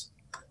guess.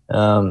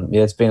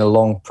 It's been a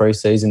long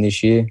pre-season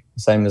this year,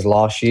 same as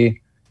last year.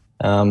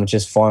 It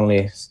just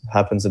finally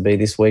happens to be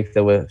this week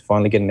that we're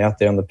finally getting out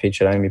there on the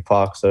pitch at AAMI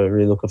Park, so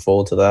really looking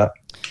forward to that.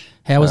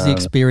 How was the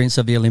experience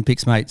of the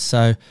Olympics, mate?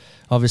 So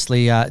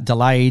obviously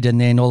delayed,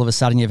 and then all of a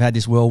sudden you've had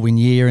this whirlwind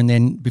year, and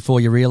then before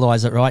you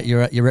realise it, right,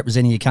 you're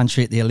representing your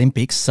country at the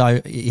Olympics,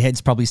 so your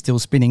head's probably still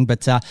spinning.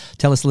 But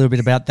tell us a little bit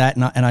about that,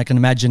 and I can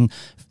imagine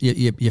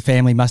your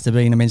family must have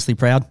been immensely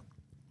proud.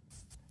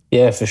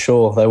 Yeah, for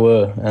sure, they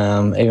were.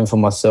 Even for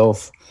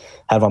myself,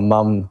 had my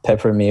mum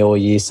peppering me all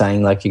year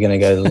saying, like, you're going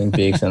to go to the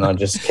Olympics, and I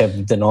just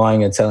kept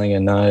denying and telling her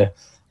no.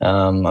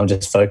 I'm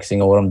just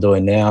focusing on what I'm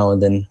doing now.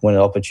 And then when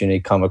an opportunity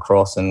come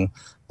across and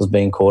was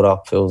being caught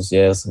up, it was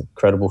an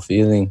incredible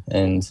feeling.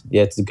 And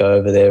to go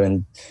over there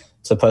and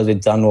supposedly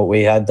done what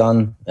we had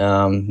done,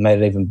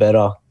 made it even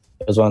better.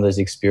 It was one of those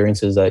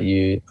experiences that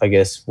you, I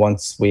guess,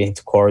 once we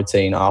into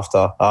quarantine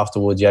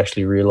afterwards, you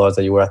actually realise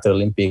that you were at the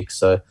Olympics.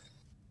 So,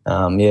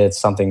 it's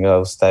something that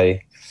will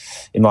stay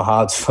in my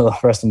heart for the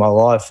rest of my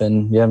life.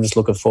 And I'm just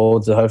looking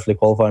forward to hopefully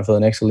qualifying for the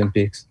next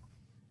Olympics.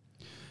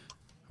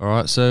 All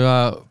right.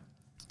 So,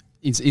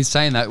 in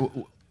saying that,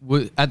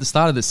 at the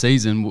start of the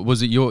season,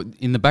 was it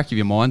in the back of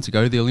your mind to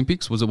go to the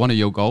Olympics? Was it one of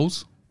your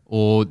goals,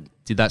 or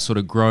did that sort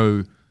of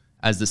grow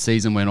as the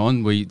season went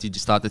on? Did you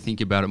start to think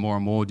about it more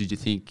and more? Did you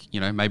think,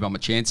 maybe I'm a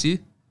chance here?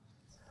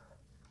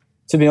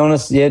 To be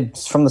honest,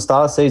 from the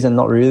start of the season,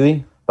 not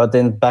really. But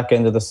then back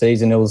end of the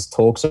season, there was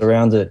talks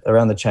around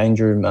the change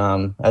room,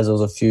 as there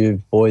was a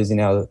few boys in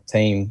our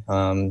team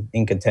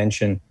in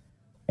contention.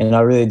 And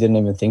I really didn't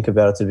even think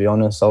about it, to be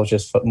honest. I was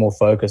just more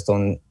focused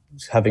on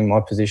having my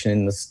position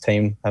in this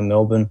team at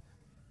Melbourne,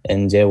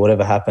 and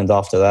whatever happened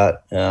after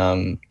that,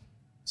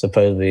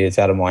 supposedly it's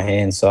out of my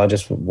hands. So I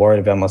just worried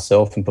about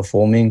myself and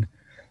performing,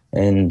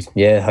 and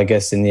I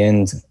guess in the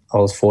end I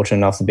was fortunate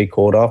enough to be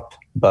called up,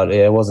 but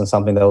it wasn't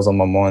something that was on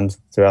my mind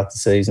throughout the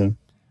season.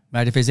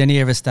 Mate, if there's any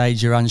ever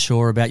stage you're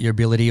unsure about your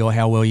ability or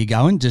how well you're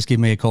going, just give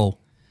me a call.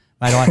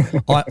 Mate,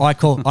 I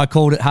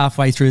called it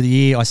halfway through the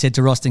year. I said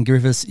to Roston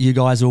Griffiths, you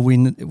guys will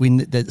win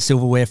the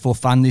silverware for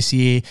fun this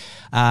year.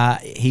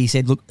 He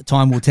said, look,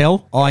 time will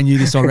tell. I knew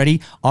this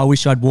already. I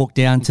wish I'd walked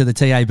down to the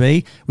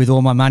TAB with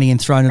all my money and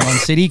thrown it on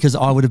City, because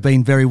I would have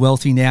been very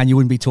wealthy now and you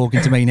wouldn't be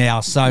talking to me now.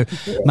 So,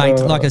 mate,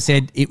 like I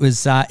said, it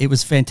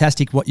was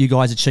fantastic what you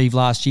guys achieved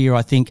last year.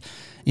 I think,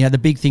 the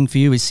big thing for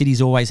you is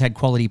City's always had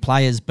quality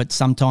players, but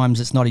sometimes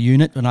it's not a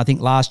unit. And I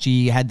think last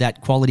year you had that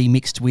quality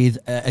mixed with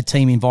a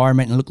team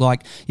environment, and it looked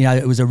like,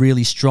 it was a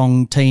really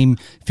strong team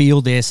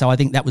field there. So I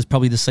think that was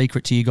probably the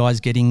secret to you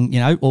guys getting,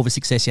 all the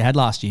success you had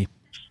last year.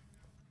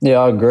 Yeah,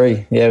 I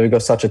agree. Yeah, we've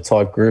got such a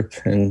tight group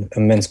and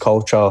immense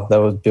culture that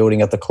was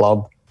building at the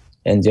club.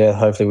 And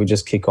hopefully we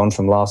just kick on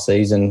from last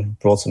season,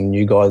 brought some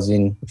new guys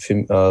in,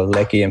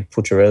 Lecky and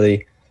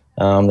Pucciarelli.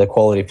 they're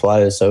quality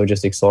players. So we're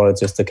just excited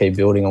just to keep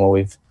building on what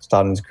we've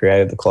started to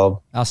create at the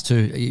club. Us too.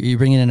 You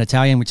bring in an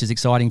Italian, which is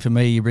exciting for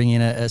me. You bring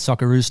in a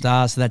Socceroo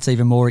star, so that's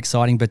even more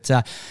exciting. But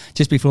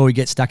just before we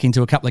get stuck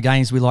into a couple of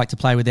games we like to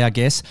play with our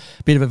guests,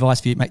 bit of advice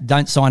for you, mate.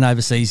 Don't sign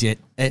overseas yet.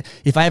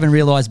 If I haven't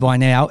realised by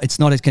now, it's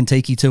not a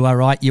Kentucky tour,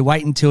 right? You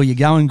wait until you're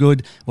going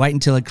good, wait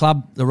until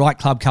the right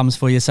club comes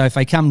for you. So if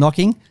they come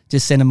knocking,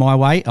 just send them my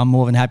way. I'm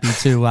more than happy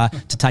to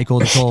take all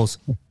the calls.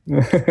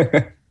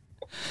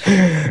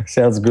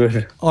 Sounds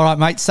good. All right,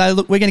 mate. So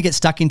look, we're going to get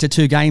stuck into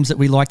 2 games that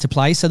we like to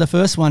play. So the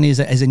first one is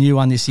a new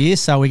one this year.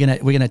 So we're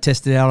going to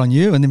test it out on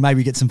you, and then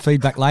maybe get some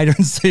feedback later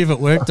and see if it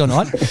worked or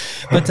not.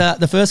 But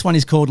the first one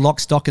is called Lock,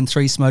 Stock, and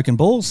 3 Smoking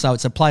Balls. So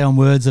it's a play on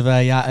words of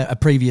a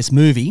previous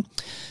movie.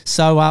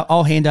 So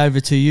I'll hand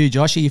over to you,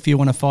 Joshy, if you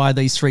want to fire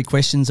these 3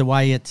 questions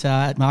away at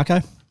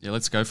Marco. Yeah,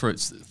 let's go for it.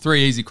 It's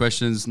 3 easy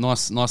questions,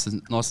 nice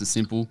and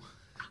simple.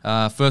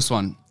 First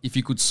one: if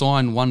you could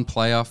sign one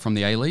player from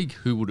the A-League,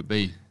 who would it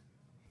be?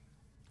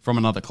 From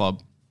another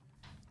club.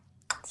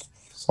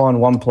 Sign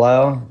one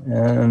player.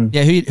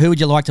 Yeah, who would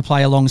you like to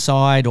play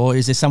alongside, or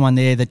is there someone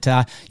there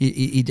that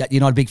you're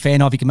not a big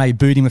fan of? You can maybe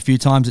boot him a few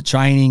times at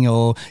training,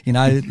 or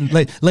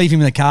leave him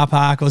in the car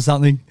park or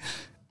something.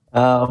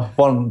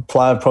 One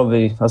player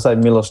probably, I'd say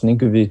Milos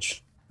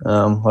Ninkovic.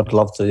 I'd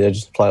love to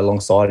just play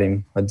alongside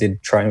him. I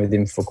did train with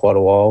him for quite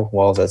a while I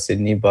was at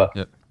Sydney, but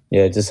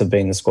just to be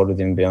in the squad with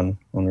him be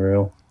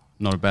unreal.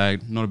 Not a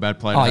bad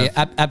player. Oh,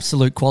 yeah,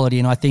 absolute quality.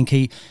 And I think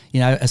he,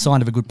 a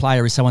sign of a good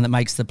player is someone that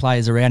makes the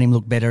players around him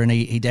look better, and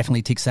he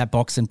definitely ticks that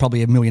box, and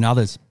probably a million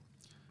others.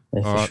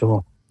 Yeah, for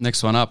sure.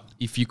 Next one up.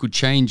 If you could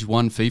change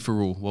one FIFA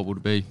rule, what would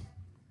it be?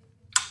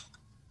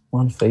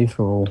 One FIFA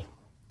rule.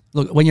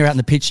 Look, when you're out in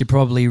the pitch, you're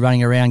probably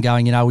running around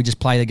going, we just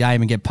play the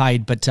game and get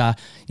paid. But, I'll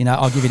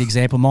give you an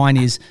example. Mine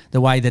is the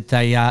way that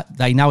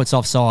they know it's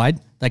offside.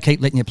 They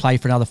keep letting you play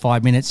for another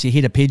 5 minutes. You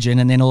hit a pigeon,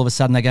 and then all of a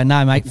sudden they go,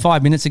 no, mate,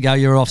 5 minutes ago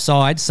you were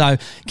offside, so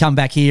come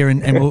back here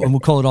and we'll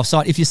call it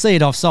offside. If you see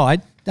it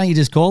offside, don't you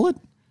just call it?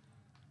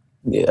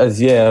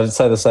 Yeah, I'd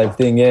say the same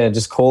thing. Yeah,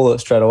 just call it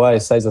straight away. It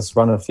saves us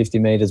running 50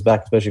 metres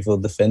back, especially for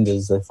the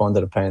defenders. They find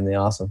it a pain in the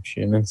arse, I'm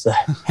assuming. So.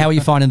 How are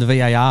you finding the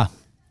VAR?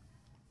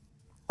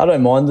 I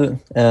don't mind it,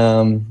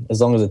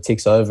 as long as it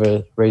ticks over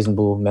a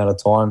reasonable amount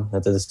of time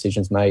that the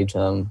decision's made.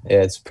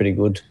 It's pretty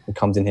good. It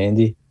comes in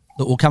handy.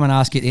 Look, we'll come and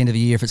ask you at the end of the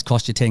year if it's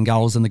cost you 10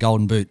 goals and the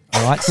Golden Boot.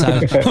 All right,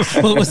 so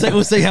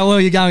we'll see how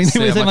well you're going.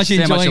 See how much you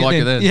like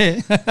it then.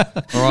 Yeah.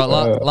 All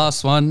right,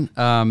 last one.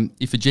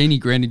 If a genie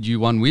granted you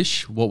one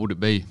wish, what would it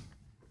be?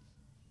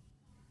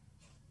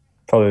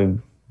 Probably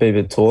be a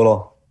bit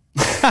taller.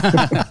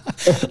 I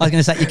was going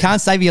to say, you can't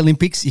say the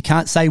Olympics, you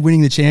can't say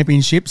winning the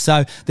championship,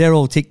 so they're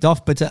all ticked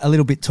off, but a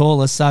little bit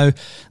taller. So,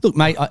 look,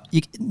 mate,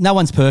 no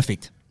one's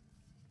perfect.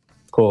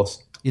 Of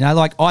course.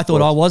 I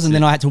thought I was, and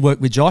then I had to work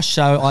with Josh,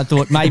 so I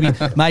thought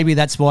maybe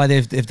that's why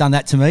they've done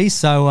that to me.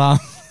 So I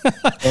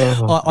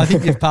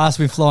think you've passed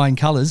with flying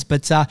colours.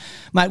 But,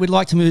 mate, we'd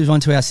like to move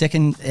on to our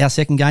second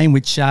game,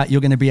 which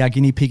you're going to be our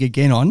guinea pig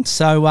again on.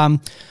 So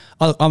I'm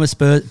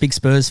a big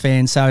Spurs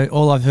fan, so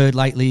all I've heard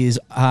lately is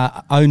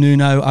oh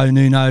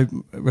Nuno,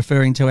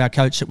 referring to our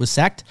coach that was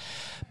sacked.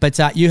 But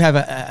you have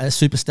a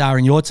superstar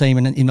in your team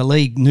and in the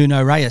league,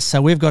 Nuno Reyes. So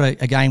we've got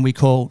a game we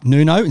call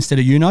Nuno instead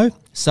of .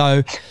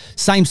 So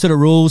same sort of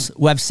rules.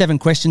 We'll have 7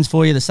 questions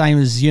for you, the same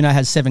as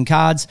has 7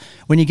 cards.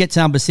 When you get to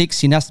number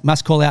 6, you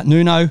must call out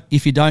Nuno.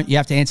 If you don't, you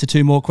have to answer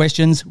 2 more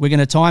questions. We're going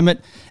to time it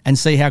and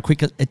see how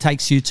quick it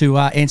takes you to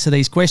answer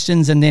these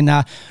questions. And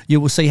then you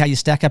will see how you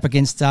stack up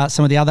against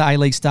some of the other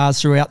A-League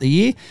stars throughout the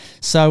year.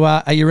 So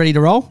are you ready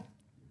to roll?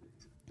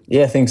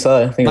 Yeah, I think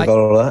so. I think I've got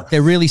all that.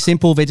 They're really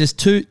simple. They're just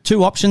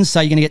two options. So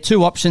you're going to get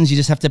 2 options. You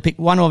just have to pick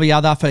one or the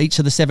other for each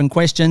of the 7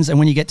 questions. And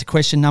when you get to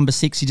question number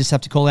 6, you just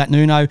have to call out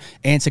Nuno,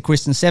 answer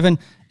question 7,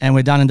 and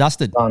we're done and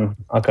dusted. Done.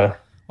 Okay.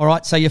 All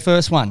right. So your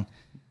first one,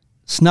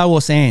 snow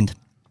or sand?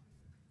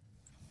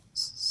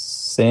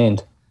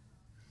 Sand.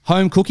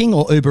 Home cooking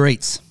or Uber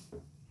Eats?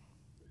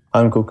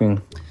 Home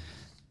cooking.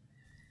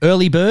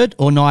 Early bird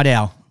or night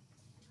owl?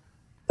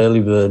 Early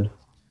bird.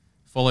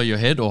 Follow your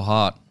head or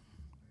heart?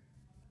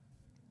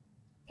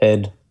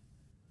 Head.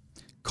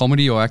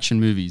 Comedy or action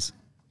movies?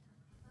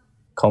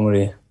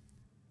 Comedy.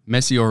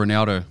 Messi or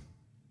Ronaldo?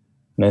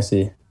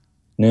 Messi.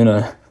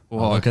 Nuno.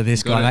 Oh, look at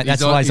this guy, mate.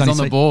 That's why he's on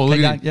the ball.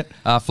 Look at him.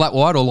 Yep. Flat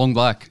white or long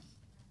black?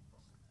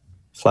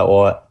 Flat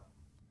white.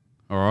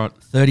 All right.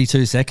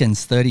 32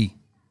 seconds, 30.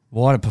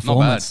 What a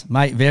performance.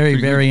 Mate,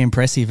 very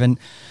impressive. And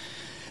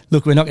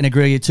look, we're not going to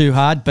grill you too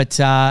hard, but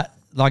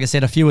like I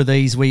said, a few of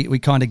these we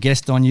kind of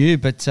guessed on you,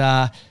 but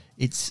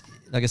it's...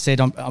 Like I said,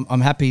 I'm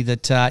happy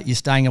that you're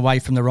staying away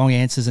from the wrong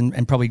answers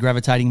and probably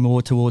gravitating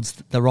more towards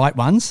the right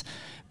ones.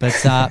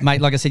 But, mate,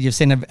 like I said, you've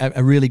set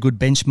a really good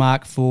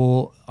benchmark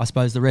for, I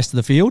suppose, the rest of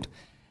the field.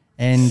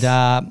 And,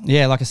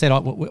 like I said,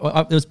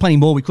 there was plenty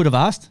more we could have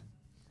asked.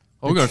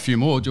 Oh, we've got a few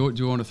more. Do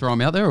you want to throw them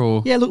out there?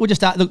 Or? Yeah, look, we'll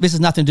just start. Look, this has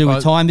nothing to do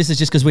with time. This is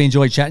just because we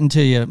enjoyed chatting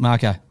to you,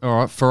 Marco.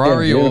 All right.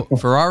 Ferrari or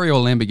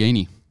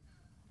Lamborghini?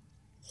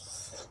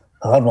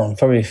 Hard one,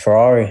 probably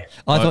Ferrari.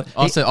 I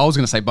was going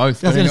to say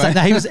both. I was going to say,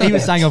 no, he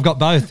was saying I've got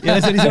both. Yeah,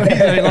 that's what he's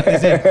already locked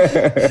his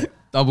head.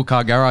 Double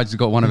car garage has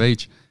got one of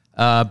each.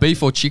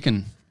 Beef or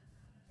chicken?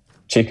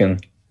 Chicken.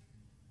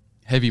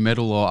 Heavy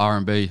metal or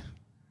R&B?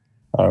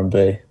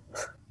 R&B.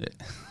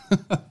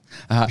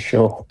 Yeah.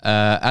 Sure.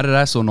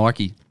 Adidas or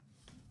Nike?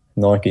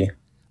 Nike.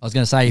 I was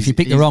going to say, if you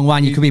pick the wrong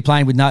one, you could be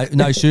playing with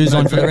no shoes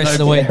on for the rest of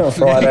the week. On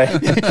Friday.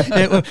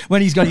 Yeah,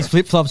 when he's got his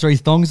flip-flops or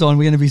his thongs on,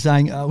 we're going to be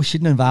saying, we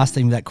shouldn't have asked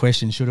him that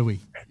question, should we?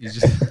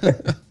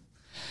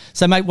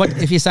 So, mate,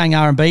 if you're saying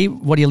R&B,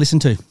 what do you listen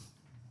to?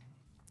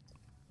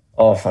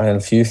 Oh, I had a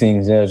few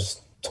things, yeah,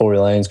 just Tory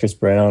Lanez, Chris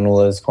Brown, all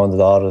those kinds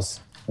of artists.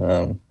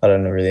 I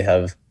don't really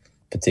have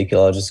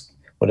particular, just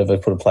whatever,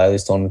 put a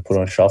playlist on, put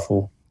on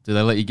shuffle. Do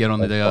they let you get on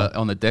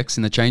the decks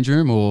in the change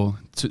room, or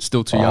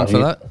still too young for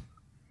that?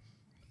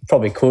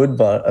 Probably could,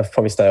 but I'd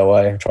probably stay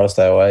away. Try to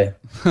stay away.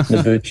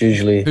 The boots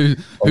usually.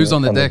 Who's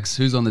on the decks?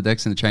 Who's on the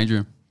decks in the change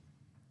room?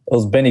 It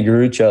was Benny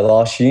Garuccio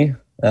last year,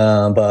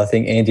 but I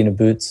think Andy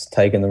Nabbout's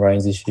taking the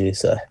reins this year.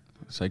 So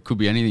it could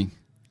be anything.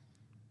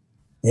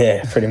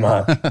 Yeah, pretty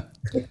much.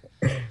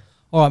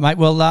 All right, mate.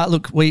 Well,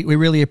 look, we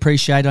really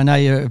appreciate it. I know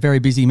you're a very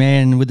busy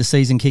man with the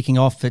season kicking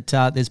off, but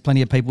there's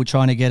plenty of people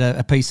trying to get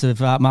a piece of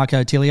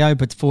Marco Tilio.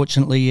 But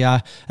fortunately,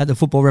 at the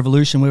Football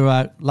Revolution, we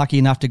were lucky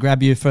enough to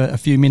grab you for a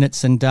few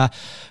minutes and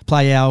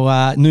play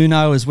our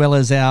Nuno as well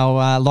as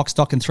our Lock,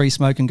 Stock and Three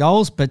Smoking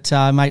Goals. But,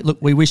 mate, look,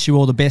 we wish you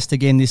all the best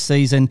again this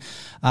season.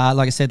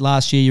 Like I said,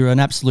 last year, you were an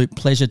absolute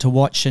pleasure to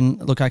watch. And,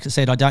 look, like I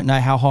said, I don't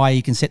know how high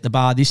you can set the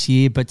bar this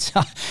year, but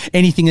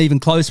anything even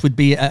close would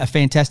be a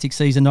fantastic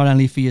season, not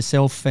only for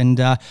yourself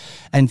and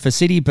for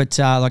City, but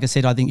like I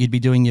said, I think you'd be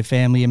doing your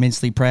family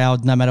immensely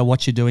proud no matter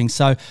what you're doing.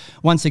 So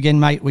once again,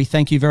 mate, we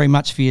thank you very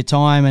much for your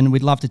time, and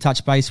we'd love to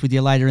touch base with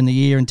you later in the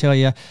year and tell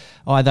you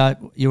either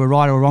you were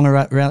right or wrong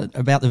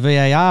about the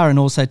VAR, and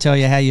also tell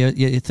you how your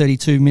 30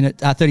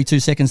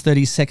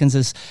 seconds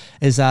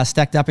is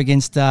stacked up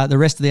against the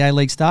rest of the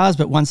A-League stars.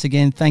 But once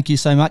again, thank you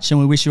so much, and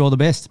we wish you all the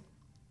best.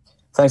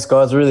 Thanks,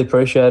 guys. Really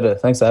appreciate it.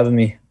 Thanks for having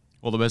me.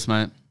 All the best,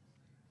 mate.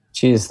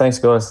 Cheers. Thanks,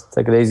 guys.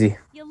 Take it easy.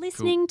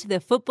 Listening to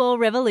the Football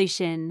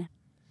Revolution.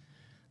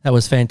 That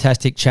was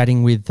fantastic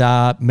chatting with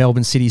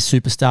Melbourne City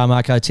superstar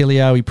Marco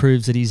Tilio. He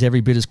proves that he's every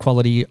bit as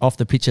quality off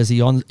the pitch as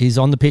he is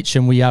on the pitch,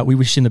 and we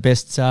wish him the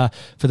best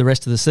for the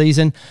rest of the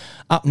season.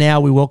 Up now,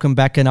 we welcome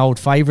back an old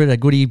favourite, a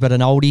goodie but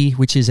an oldie,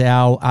 which is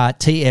our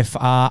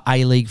TFR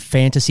A-League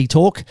Fantasy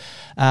Talk.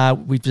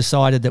 We've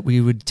decided that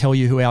we would tell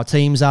you who our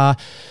teams are.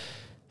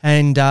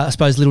 And I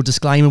suppose a little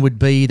disclaimer would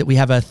be that we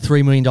have a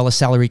 $3 million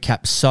salary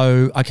cap.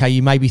 So, okay,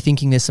 you may be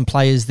thinking there's some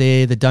players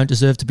there that don't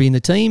deserve to be in the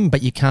team,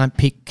 but you can't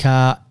pick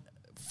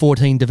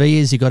 14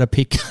 Devias. You've got to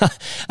pick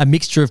a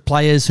mixture of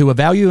players who are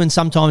value, and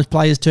sometimes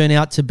players turn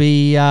out to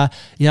be, a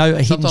hidden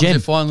gem. Sometimes you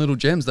find little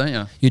gems, don't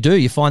you? You do.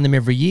 You find them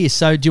every year.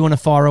 So do you want to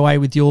fire away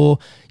with your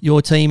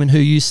team and who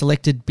you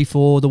selected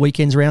before the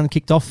weekend's round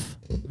kicked off,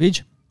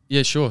 Vij?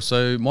 Yeah, sure.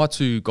 So my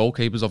two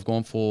goalkeepers I've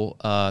gone for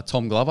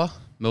Tom Glover,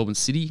 Melbourne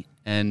City,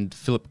 and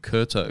Philip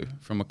Curto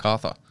from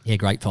MacArthur. Yeah,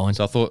 great find.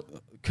 So I thought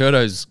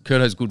Curto's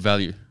good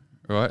value,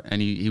 right?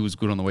 And he was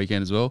good on the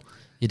weekend as well.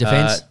 Your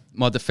defence?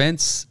 My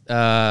defence,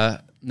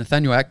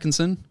 Nathaniel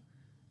Atkinson,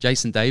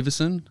 Jason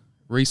Davison,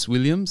 Reece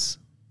Williams,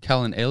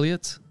 Callan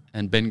Elliott,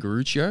 and Ben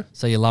Garuccio.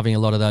 So you're loving a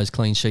lot of those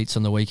clean sheets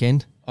on the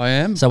weekend? I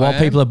am. So while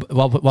it's a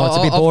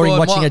bit boring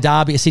watching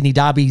a Sydney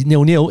derby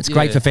 0-0, it's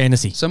great for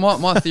fantasy. So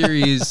my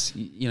theory is,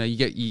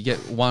 you get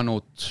one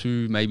or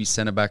two maybe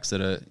centre backs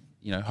that are,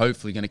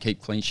 hopefully going to keep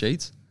clean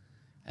sheets.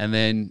 And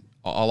then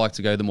I like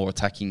to go the more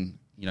attacking,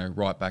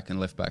 right back and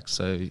left back.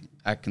 So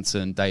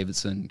Atkinson,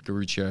 Davidson,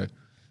 Garuccio,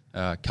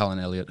 Callan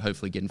Elliott,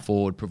 hopefully getting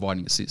forward,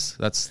 providing assists.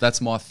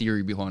 That's my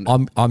theory behind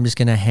it. I'm just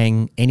going to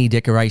hang any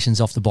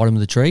decorations off the bottom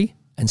of the tree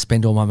and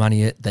spend all my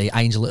money at the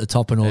angel at the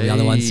top and all the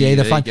other ones. Yeah,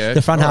 the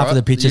front half of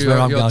the pitch is where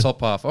I'm going.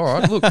 Top half. All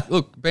right.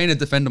 Look, being a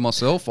defender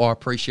myself, I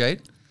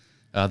appreciate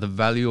the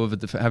value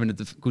of having a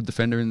good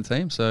defender in the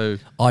team. So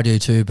I do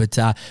too, but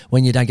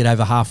when you don't get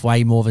over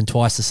halfway more than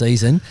twice a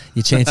season,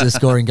 your chances of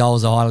scoring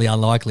goals are highly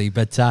unlikely.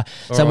 But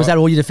was that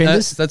all your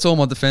defenders? That's all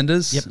my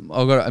defenders. Yep.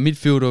 I've got a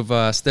midfield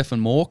of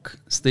Stefan Mork,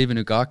 Steven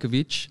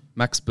Ugarkovic,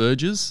 Max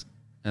Burgess,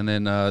 and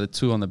then the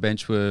two on the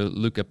bench were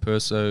Luca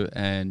Perso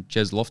and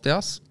Jez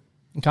Lofthouse.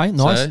 Okay,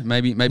 nice. So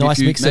maybe nice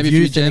a mix of few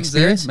youth and gems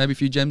there. experience. Maybe a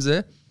few gems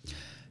there.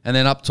 And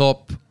then up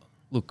top,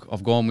 look,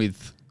 I've gone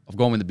with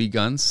the big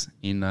guns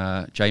in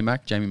Jamie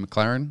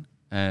McLaren,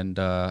 and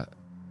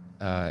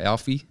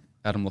Alfie,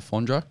 Adam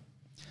Lafondra,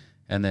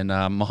 and then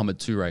Mohamed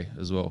Toure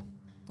as well.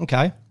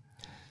 Okay.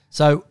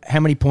 So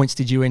how many points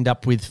did you end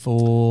up with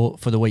for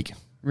the week?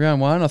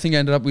 Round one, I think I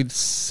ended up with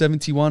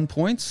 71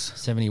 points.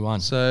 71.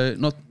 So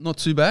not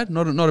too bad.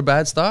 Not a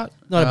bad start.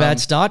 Not a bad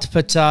start,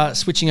 but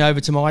switching over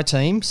to my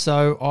team.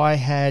 So I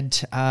had,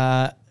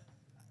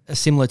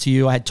 similar to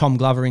you, I had Tom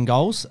Glover in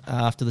goals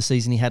after the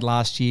season he had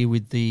last year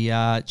with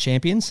the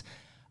Champions.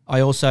 I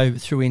also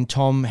threw in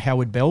Tom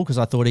Howard-Bell because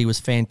I thought he was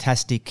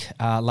fantastic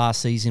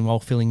last season while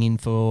filling in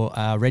for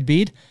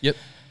Redbeard. Yep.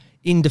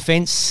 In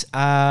defence,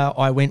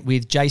 I went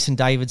with Jason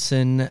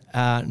Davidson,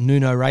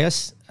 Nuno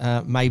Reyes,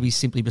 maybe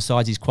simply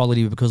besides his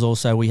quality, because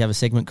also we have a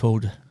segment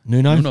called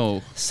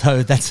Nuno.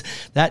 So that's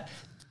that.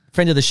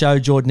 Friend of the show,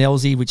 Jordan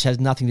Elsey, which has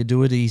nothing to do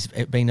with it. He's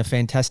been a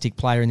fantastic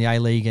player in the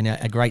A-League and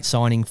a great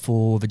signing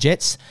for the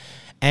Jets.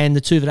 And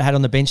the two that I had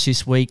on the bench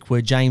this week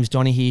were James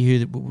Donaghy,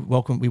 who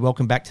we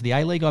welcomed back to the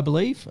A-League, I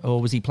believe, or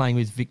was he playing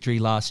with Victory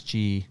last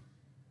year?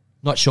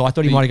 Not sure. I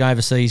thought he might have gone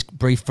overseas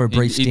for a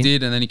brief stint. He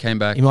did, and then he came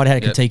back. He might have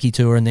had a Kentucky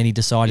tour, and then he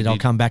decided I'll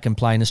come back and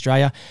play in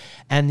Australia.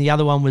 And the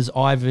other one was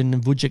Ivan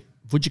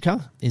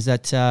Vujica. Is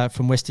that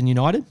from Western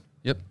United?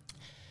 Yep.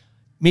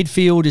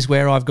 Midfield is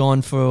where I've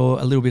gone for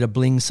a little bit of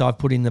bling. So I've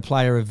put in the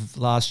player of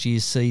last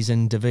year's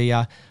season, De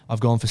Villa. I've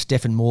gone for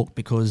Stefan Mork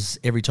because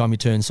every time you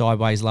turn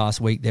sideways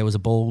last week, there was a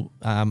ball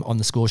on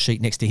the score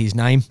sheet next to his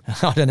name.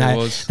 I don't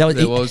know.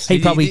 There was. He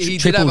probably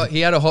tripled.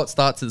 He had a hot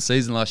start to the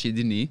season last year,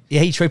 didn't he?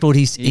 Yeah, he tripled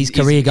his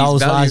career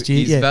goals last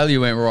year. His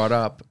value went right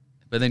up.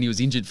 But then he was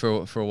injured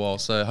for a while,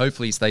 so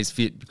hopefully he stays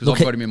fit because I've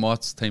got him in my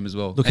team as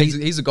well.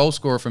 He's a goal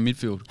scorer from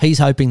midfield. He's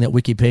hoping that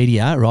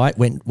Wikipedia, right,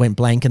 went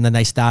blank and then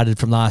they started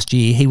from last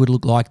year. He would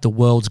look like the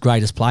world's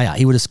greatest player.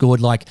 He would have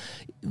scored like...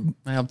 Mate,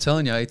 I'm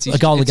telling you, it's a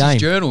goal a game.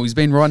 His journal. He's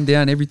been run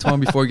down every time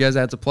before he goes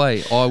out to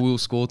play. I will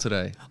score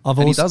today.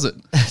 He does it.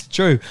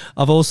 True.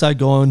 I've also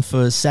gone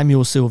for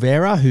Samuel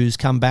Silveira, who's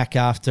come back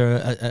after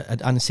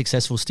an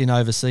unsuccessful stint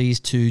overseas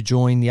to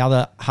join the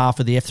other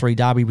half of the F3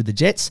 derby with the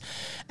Jets.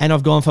 And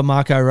I've gone for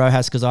Marco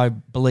Rojas because I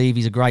believe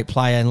he's a great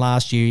player. And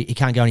last year, he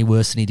can't go any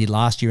worse than he did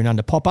last year and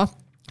under Popper.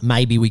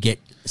 Maybe we get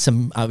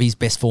some of his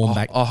best form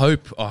back. I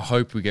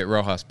hope we get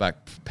Rojas back.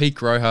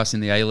 Peak Rojas in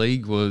the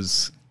A-League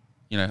was...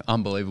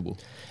 unbelievable.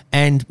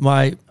 And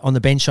on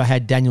the bench, I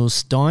had Daniel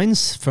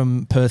Steins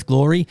from Perth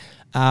Glory.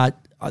 Like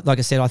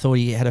I said, I thought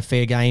he had a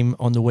fair game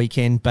on the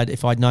weekend, but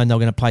if I'd known they were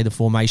going to play the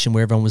formation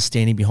where everyone was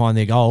standing behind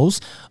their goals,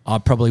 I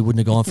probably wouldn't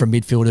have gone for a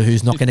midfielder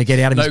who's not going to get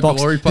out of his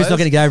box. Who's not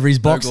going to go over his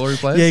box. No glory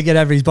players? Yeah, get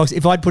over his box.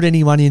 If I'd put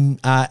anyone in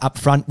up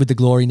front with the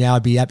Glory now,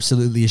 I'd be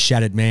absolutely a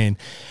shattered man.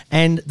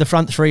 And the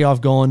front three,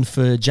 I've gone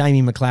for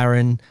Jamie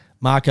McLaren,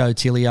 Marco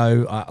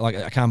Tilio.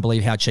 I can't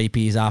believe how cheap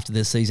he is after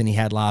the season he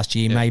had last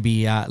year. Yep.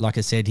 Maybe, like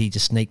I said, he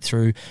just sneaked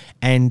through.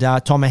 And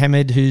Tom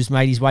Mohamed, who's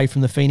made his way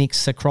from the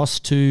Phoenix across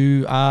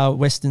to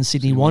Western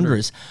Sydney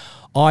Wanderers.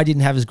 I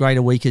didn't have as great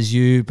a week as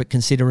you, but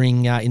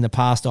considering in the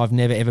past I've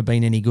never ever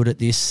been any good at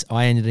this,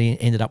 I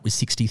ended up with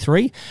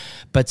 63.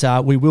 But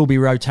we will be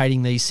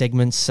rotating these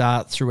segments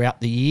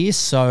throughout the year.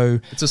 So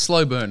it's a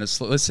slow burn.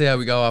 Let's see how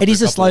we go. It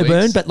is a slow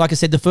burn, but like I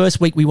said, the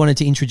first week we wanted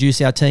to introduce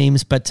our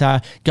teams, but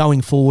going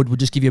forward, we'll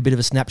just give you a bit of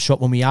a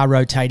snapshot when we are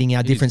rotating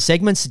our different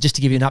segments, just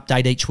to give you an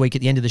update each week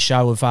at the end of the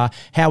show of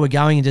how we're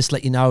going, and just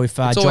let you know if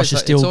Josh is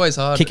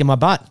still kicking my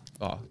butt.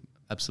 Oh.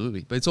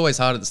 Absolutely. But it's always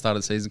hard at the start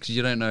of the season because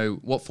you don't know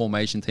what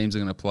formation teams are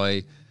going to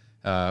play,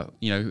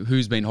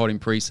 who's been hot in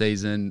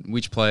pre-season,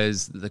 which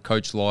players the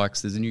coach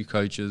likes. There's new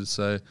coaches.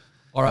 So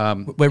all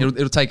right.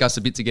 It'll take us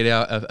a bit to get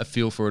a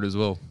feel for it as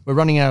well. We're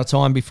running out of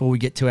time before we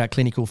get to our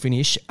clinical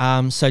finish.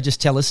 So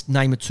just tell us,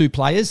 name 2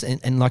 players.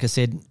 And like I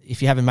said,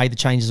 if you haven't made the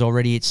changes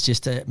already, it's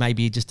just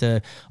maybe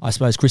I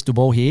suppose, crystal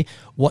ball here.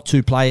 What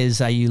 2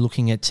 players are you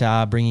looking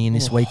at bringing in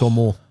this week or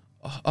more?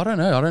 I don't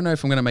know. I don't know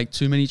if I'm going to make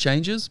too many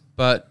changes,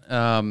 but...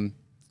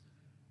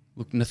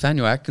 Look,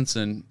 Nathaniel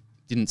Atkinson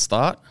didn't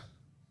start,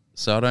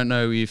 so I don't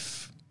know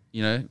if,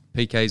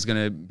 PK is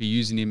going to be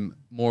using him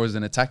more as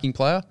an attacking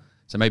player.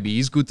 So maybe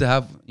he's good to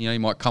have, he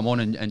might come on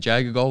and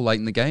jag a goal late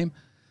in the game.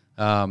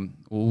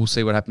 We'll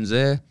see what happens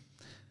there.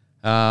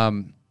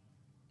 And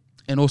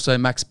also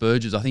Max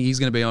Burgess, I think he's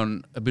going to be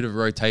on a bit of a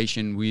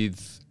rotation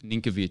with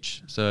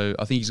Ninkovic. So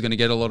I think he's going to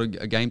get a lot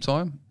of game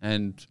time,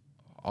 and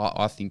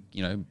I think,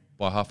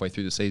 by halfway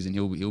through the season,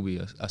 he'll be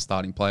a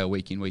starting player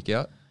week in, week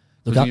out.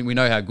 Because we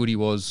know how good he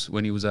was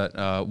when he was at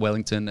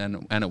Wellington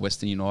and at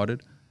Western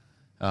United.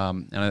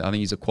 And I think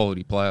he's a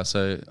quality player.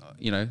 So,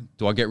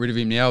 do I get rid of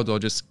him now, or do I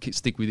just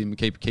stick with him and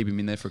keep him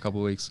in there for a couple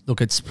of weeks?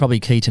 Look, it's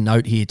probably key to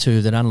note here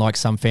too that unlike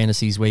some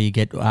fantasies where you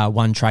get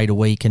 1 trade a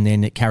week and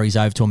then it carries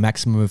over to a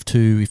maximum of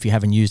 2 if you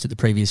haven't used it the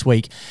previous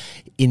week,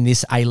 in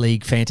this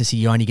A-League fantasy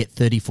you only get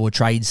 34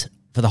 trades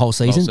for the whole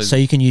season. So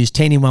you can use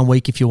 10 in 1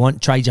 week if you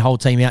want, trade your whole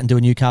team out and do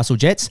a Newcastle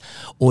Jets,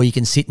 or you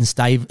can sit and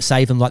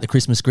save them like the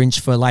Christmas Grinch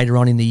for later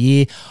on in the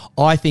year.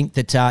 I think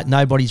that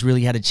nobody's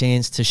really had a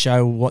chance to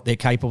show what they're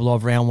capable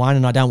of round 1,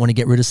 and I don't want to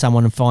get rid of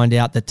someone and find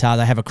out that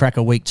they have a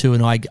cracker week 2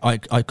 and I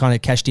kind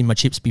of cashed in my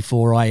chips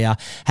before I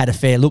had a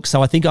fair look.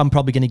 So I think I'm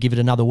probably going to give it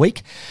another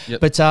week. Yep.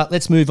 But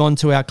let's move on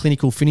to our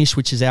clinical finish,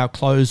 which is our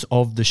close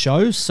of the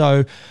show.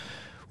 So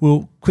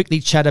we'll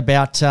quickly chat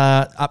about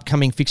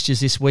upcoming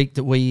fixtures this week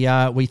that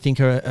we think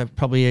are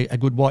probably a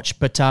good watch.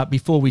 But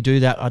before we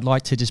do that, I'd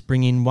like to just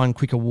bring in one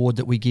quick award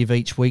that we give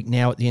each week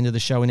now at the end of the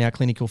show in our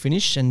clinical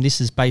finish. And this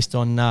is based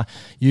on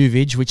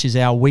UVIG, which is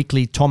our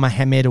weekly Tom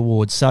Hamed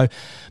Award. So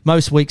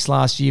most weeks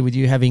last year, with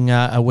you having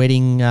a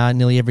wedding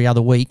nearly every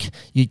other week,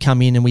 you'd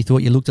come in and we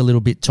thought you looked a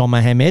little bit Tom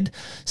Hamed.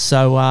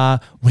 So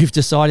we've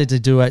decided to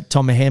do a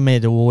Tom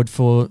Hamed Award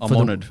for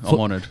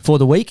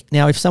the week.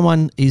 Now, if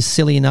someone is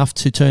silly enough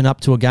to turn up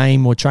to a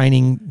game or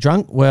training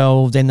drunk,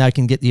 well, then they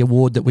can get the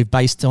award that we've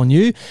based on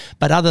you.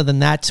 But other than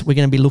that, we're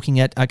going to be looking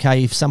at,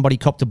 okay, if somebody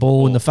copped a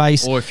ball in the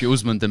face. Or if you're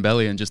Usman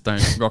Dembele and just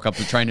don't rock up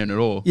to training at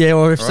all. Yeah,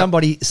 or if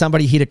somebody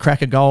hit a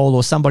cracker goal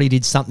or somebody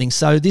did something.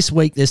 So this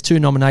week there's 2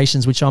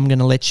 nominations which I'm going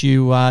to let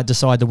you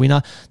decide the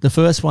winner. The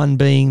first one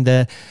being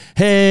the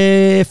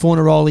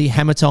Fornaroli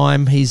Hammer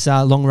Time, his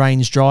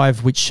long-range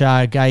drive, which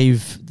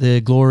gave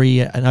the Glory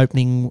an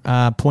opening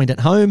point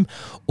at home,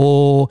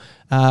 or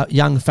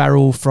young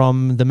Farrell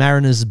from the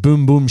Mariners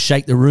boom boom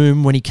shake the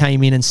room when he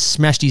came in and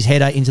smashed his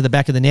header into the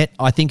back of the net.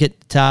 I think it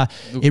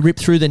ripped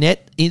through the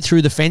net, in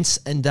through the fence,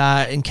 and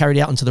carried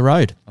out onto the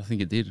road. I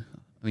think it did.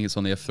 I think it's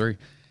on the F3.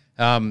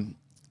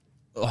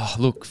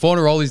 Look,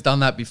 Fornaroli's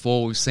done that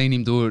before. We've seen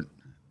him do it.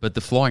 But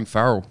the flying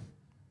Farrell,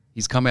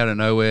 he's come out of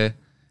nowhere,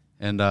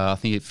 and I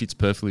think it fits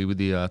perfectly with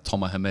the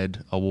Tom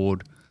Hamed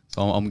Award.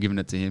 So I'm giving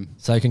it to him.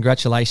 So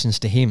congratulations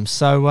to him.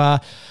 So,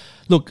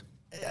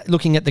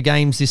 looking at the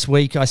games this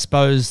week, I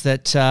suppose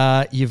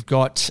that you've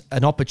got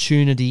an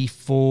opportunity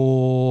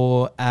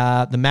for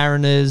the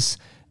Mariners,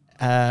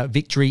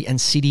 Victory and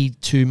City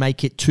to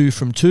make it 2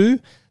 from 2.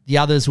 The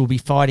others will be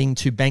fighting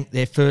to bank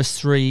their first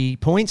 3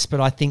 points,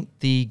 but I think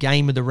the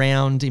game of the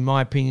round, in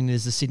my opinion,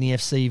 is the Sydney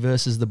FC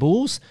versus the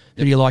Bulls.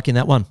 Who do you like in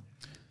that one?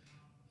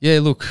 Yeah,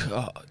 look,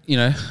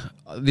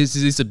 this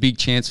is a big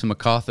chance for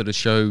Macarthur to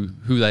show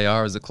who they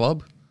are as a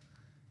club,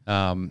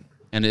 and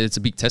it's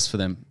a big test for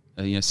them.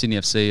 Sydney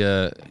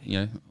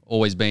FC,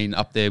 always been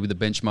up there with the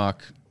benchmark,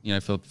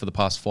 for the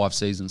past 5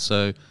 seasons.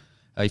 So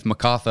if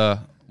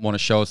Macarthur want to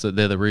show us that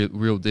they're the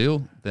real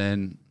deal,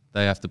 then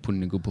they have to put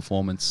in a good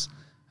performance,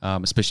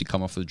 especially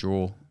come off the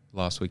draw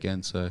last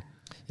weekend. So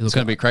it's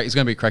going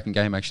to be a cracking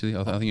game, actually.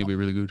 I think it'll be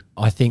really good.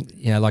 I think,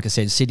 like I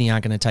said, Sydney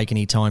aren't going to take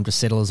any time to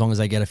settle as long as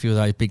they get a few of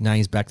those big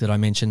names back that I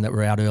mentioned that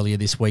were out earlier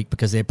this week,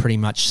 because they're pretty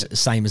much the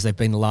same as they've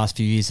been the last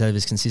few years.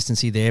 There's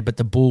consistency there. But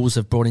the Bulls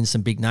have brought in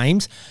some big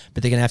names,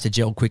 but they're going to have to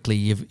gel quickly.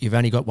 You've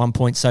only got 1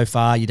 point so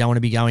far. You don't want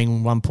to be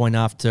going 1 point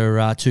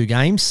after 2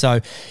 games. So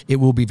it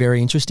will be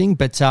very interesting.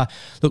 But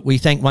look, we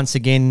thank once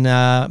again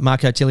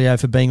Marco Tilio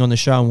for being on the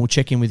show, and we'll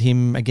check in with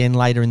him again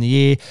later in the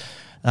year.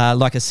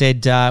 Like I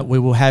said, we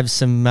will have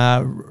some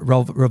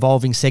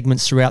revolving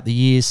segments throughout the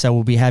year. So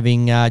we'll be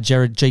having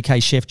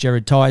GK chef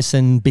Jared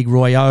Tyson, Big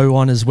Roy O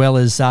on, as well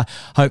as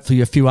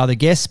hopefully a few other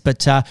guests.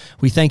 But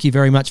we thank you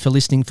very much for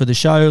listening for the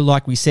show.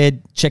 Like we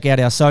said, check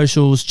out our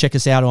socials. Check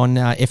us out on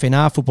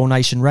FNR, Football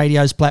Nation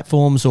Radio's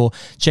platforms, or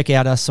check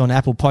out us on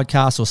Apple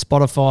Podcasts or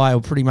Spotify,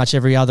 or pretty much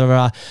every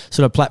other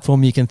sort of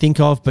platform you can think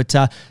of. But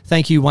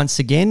thank you once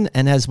again.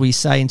 And as we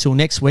say, until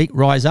next week,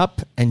 rise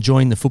up and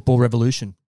join the football revolution.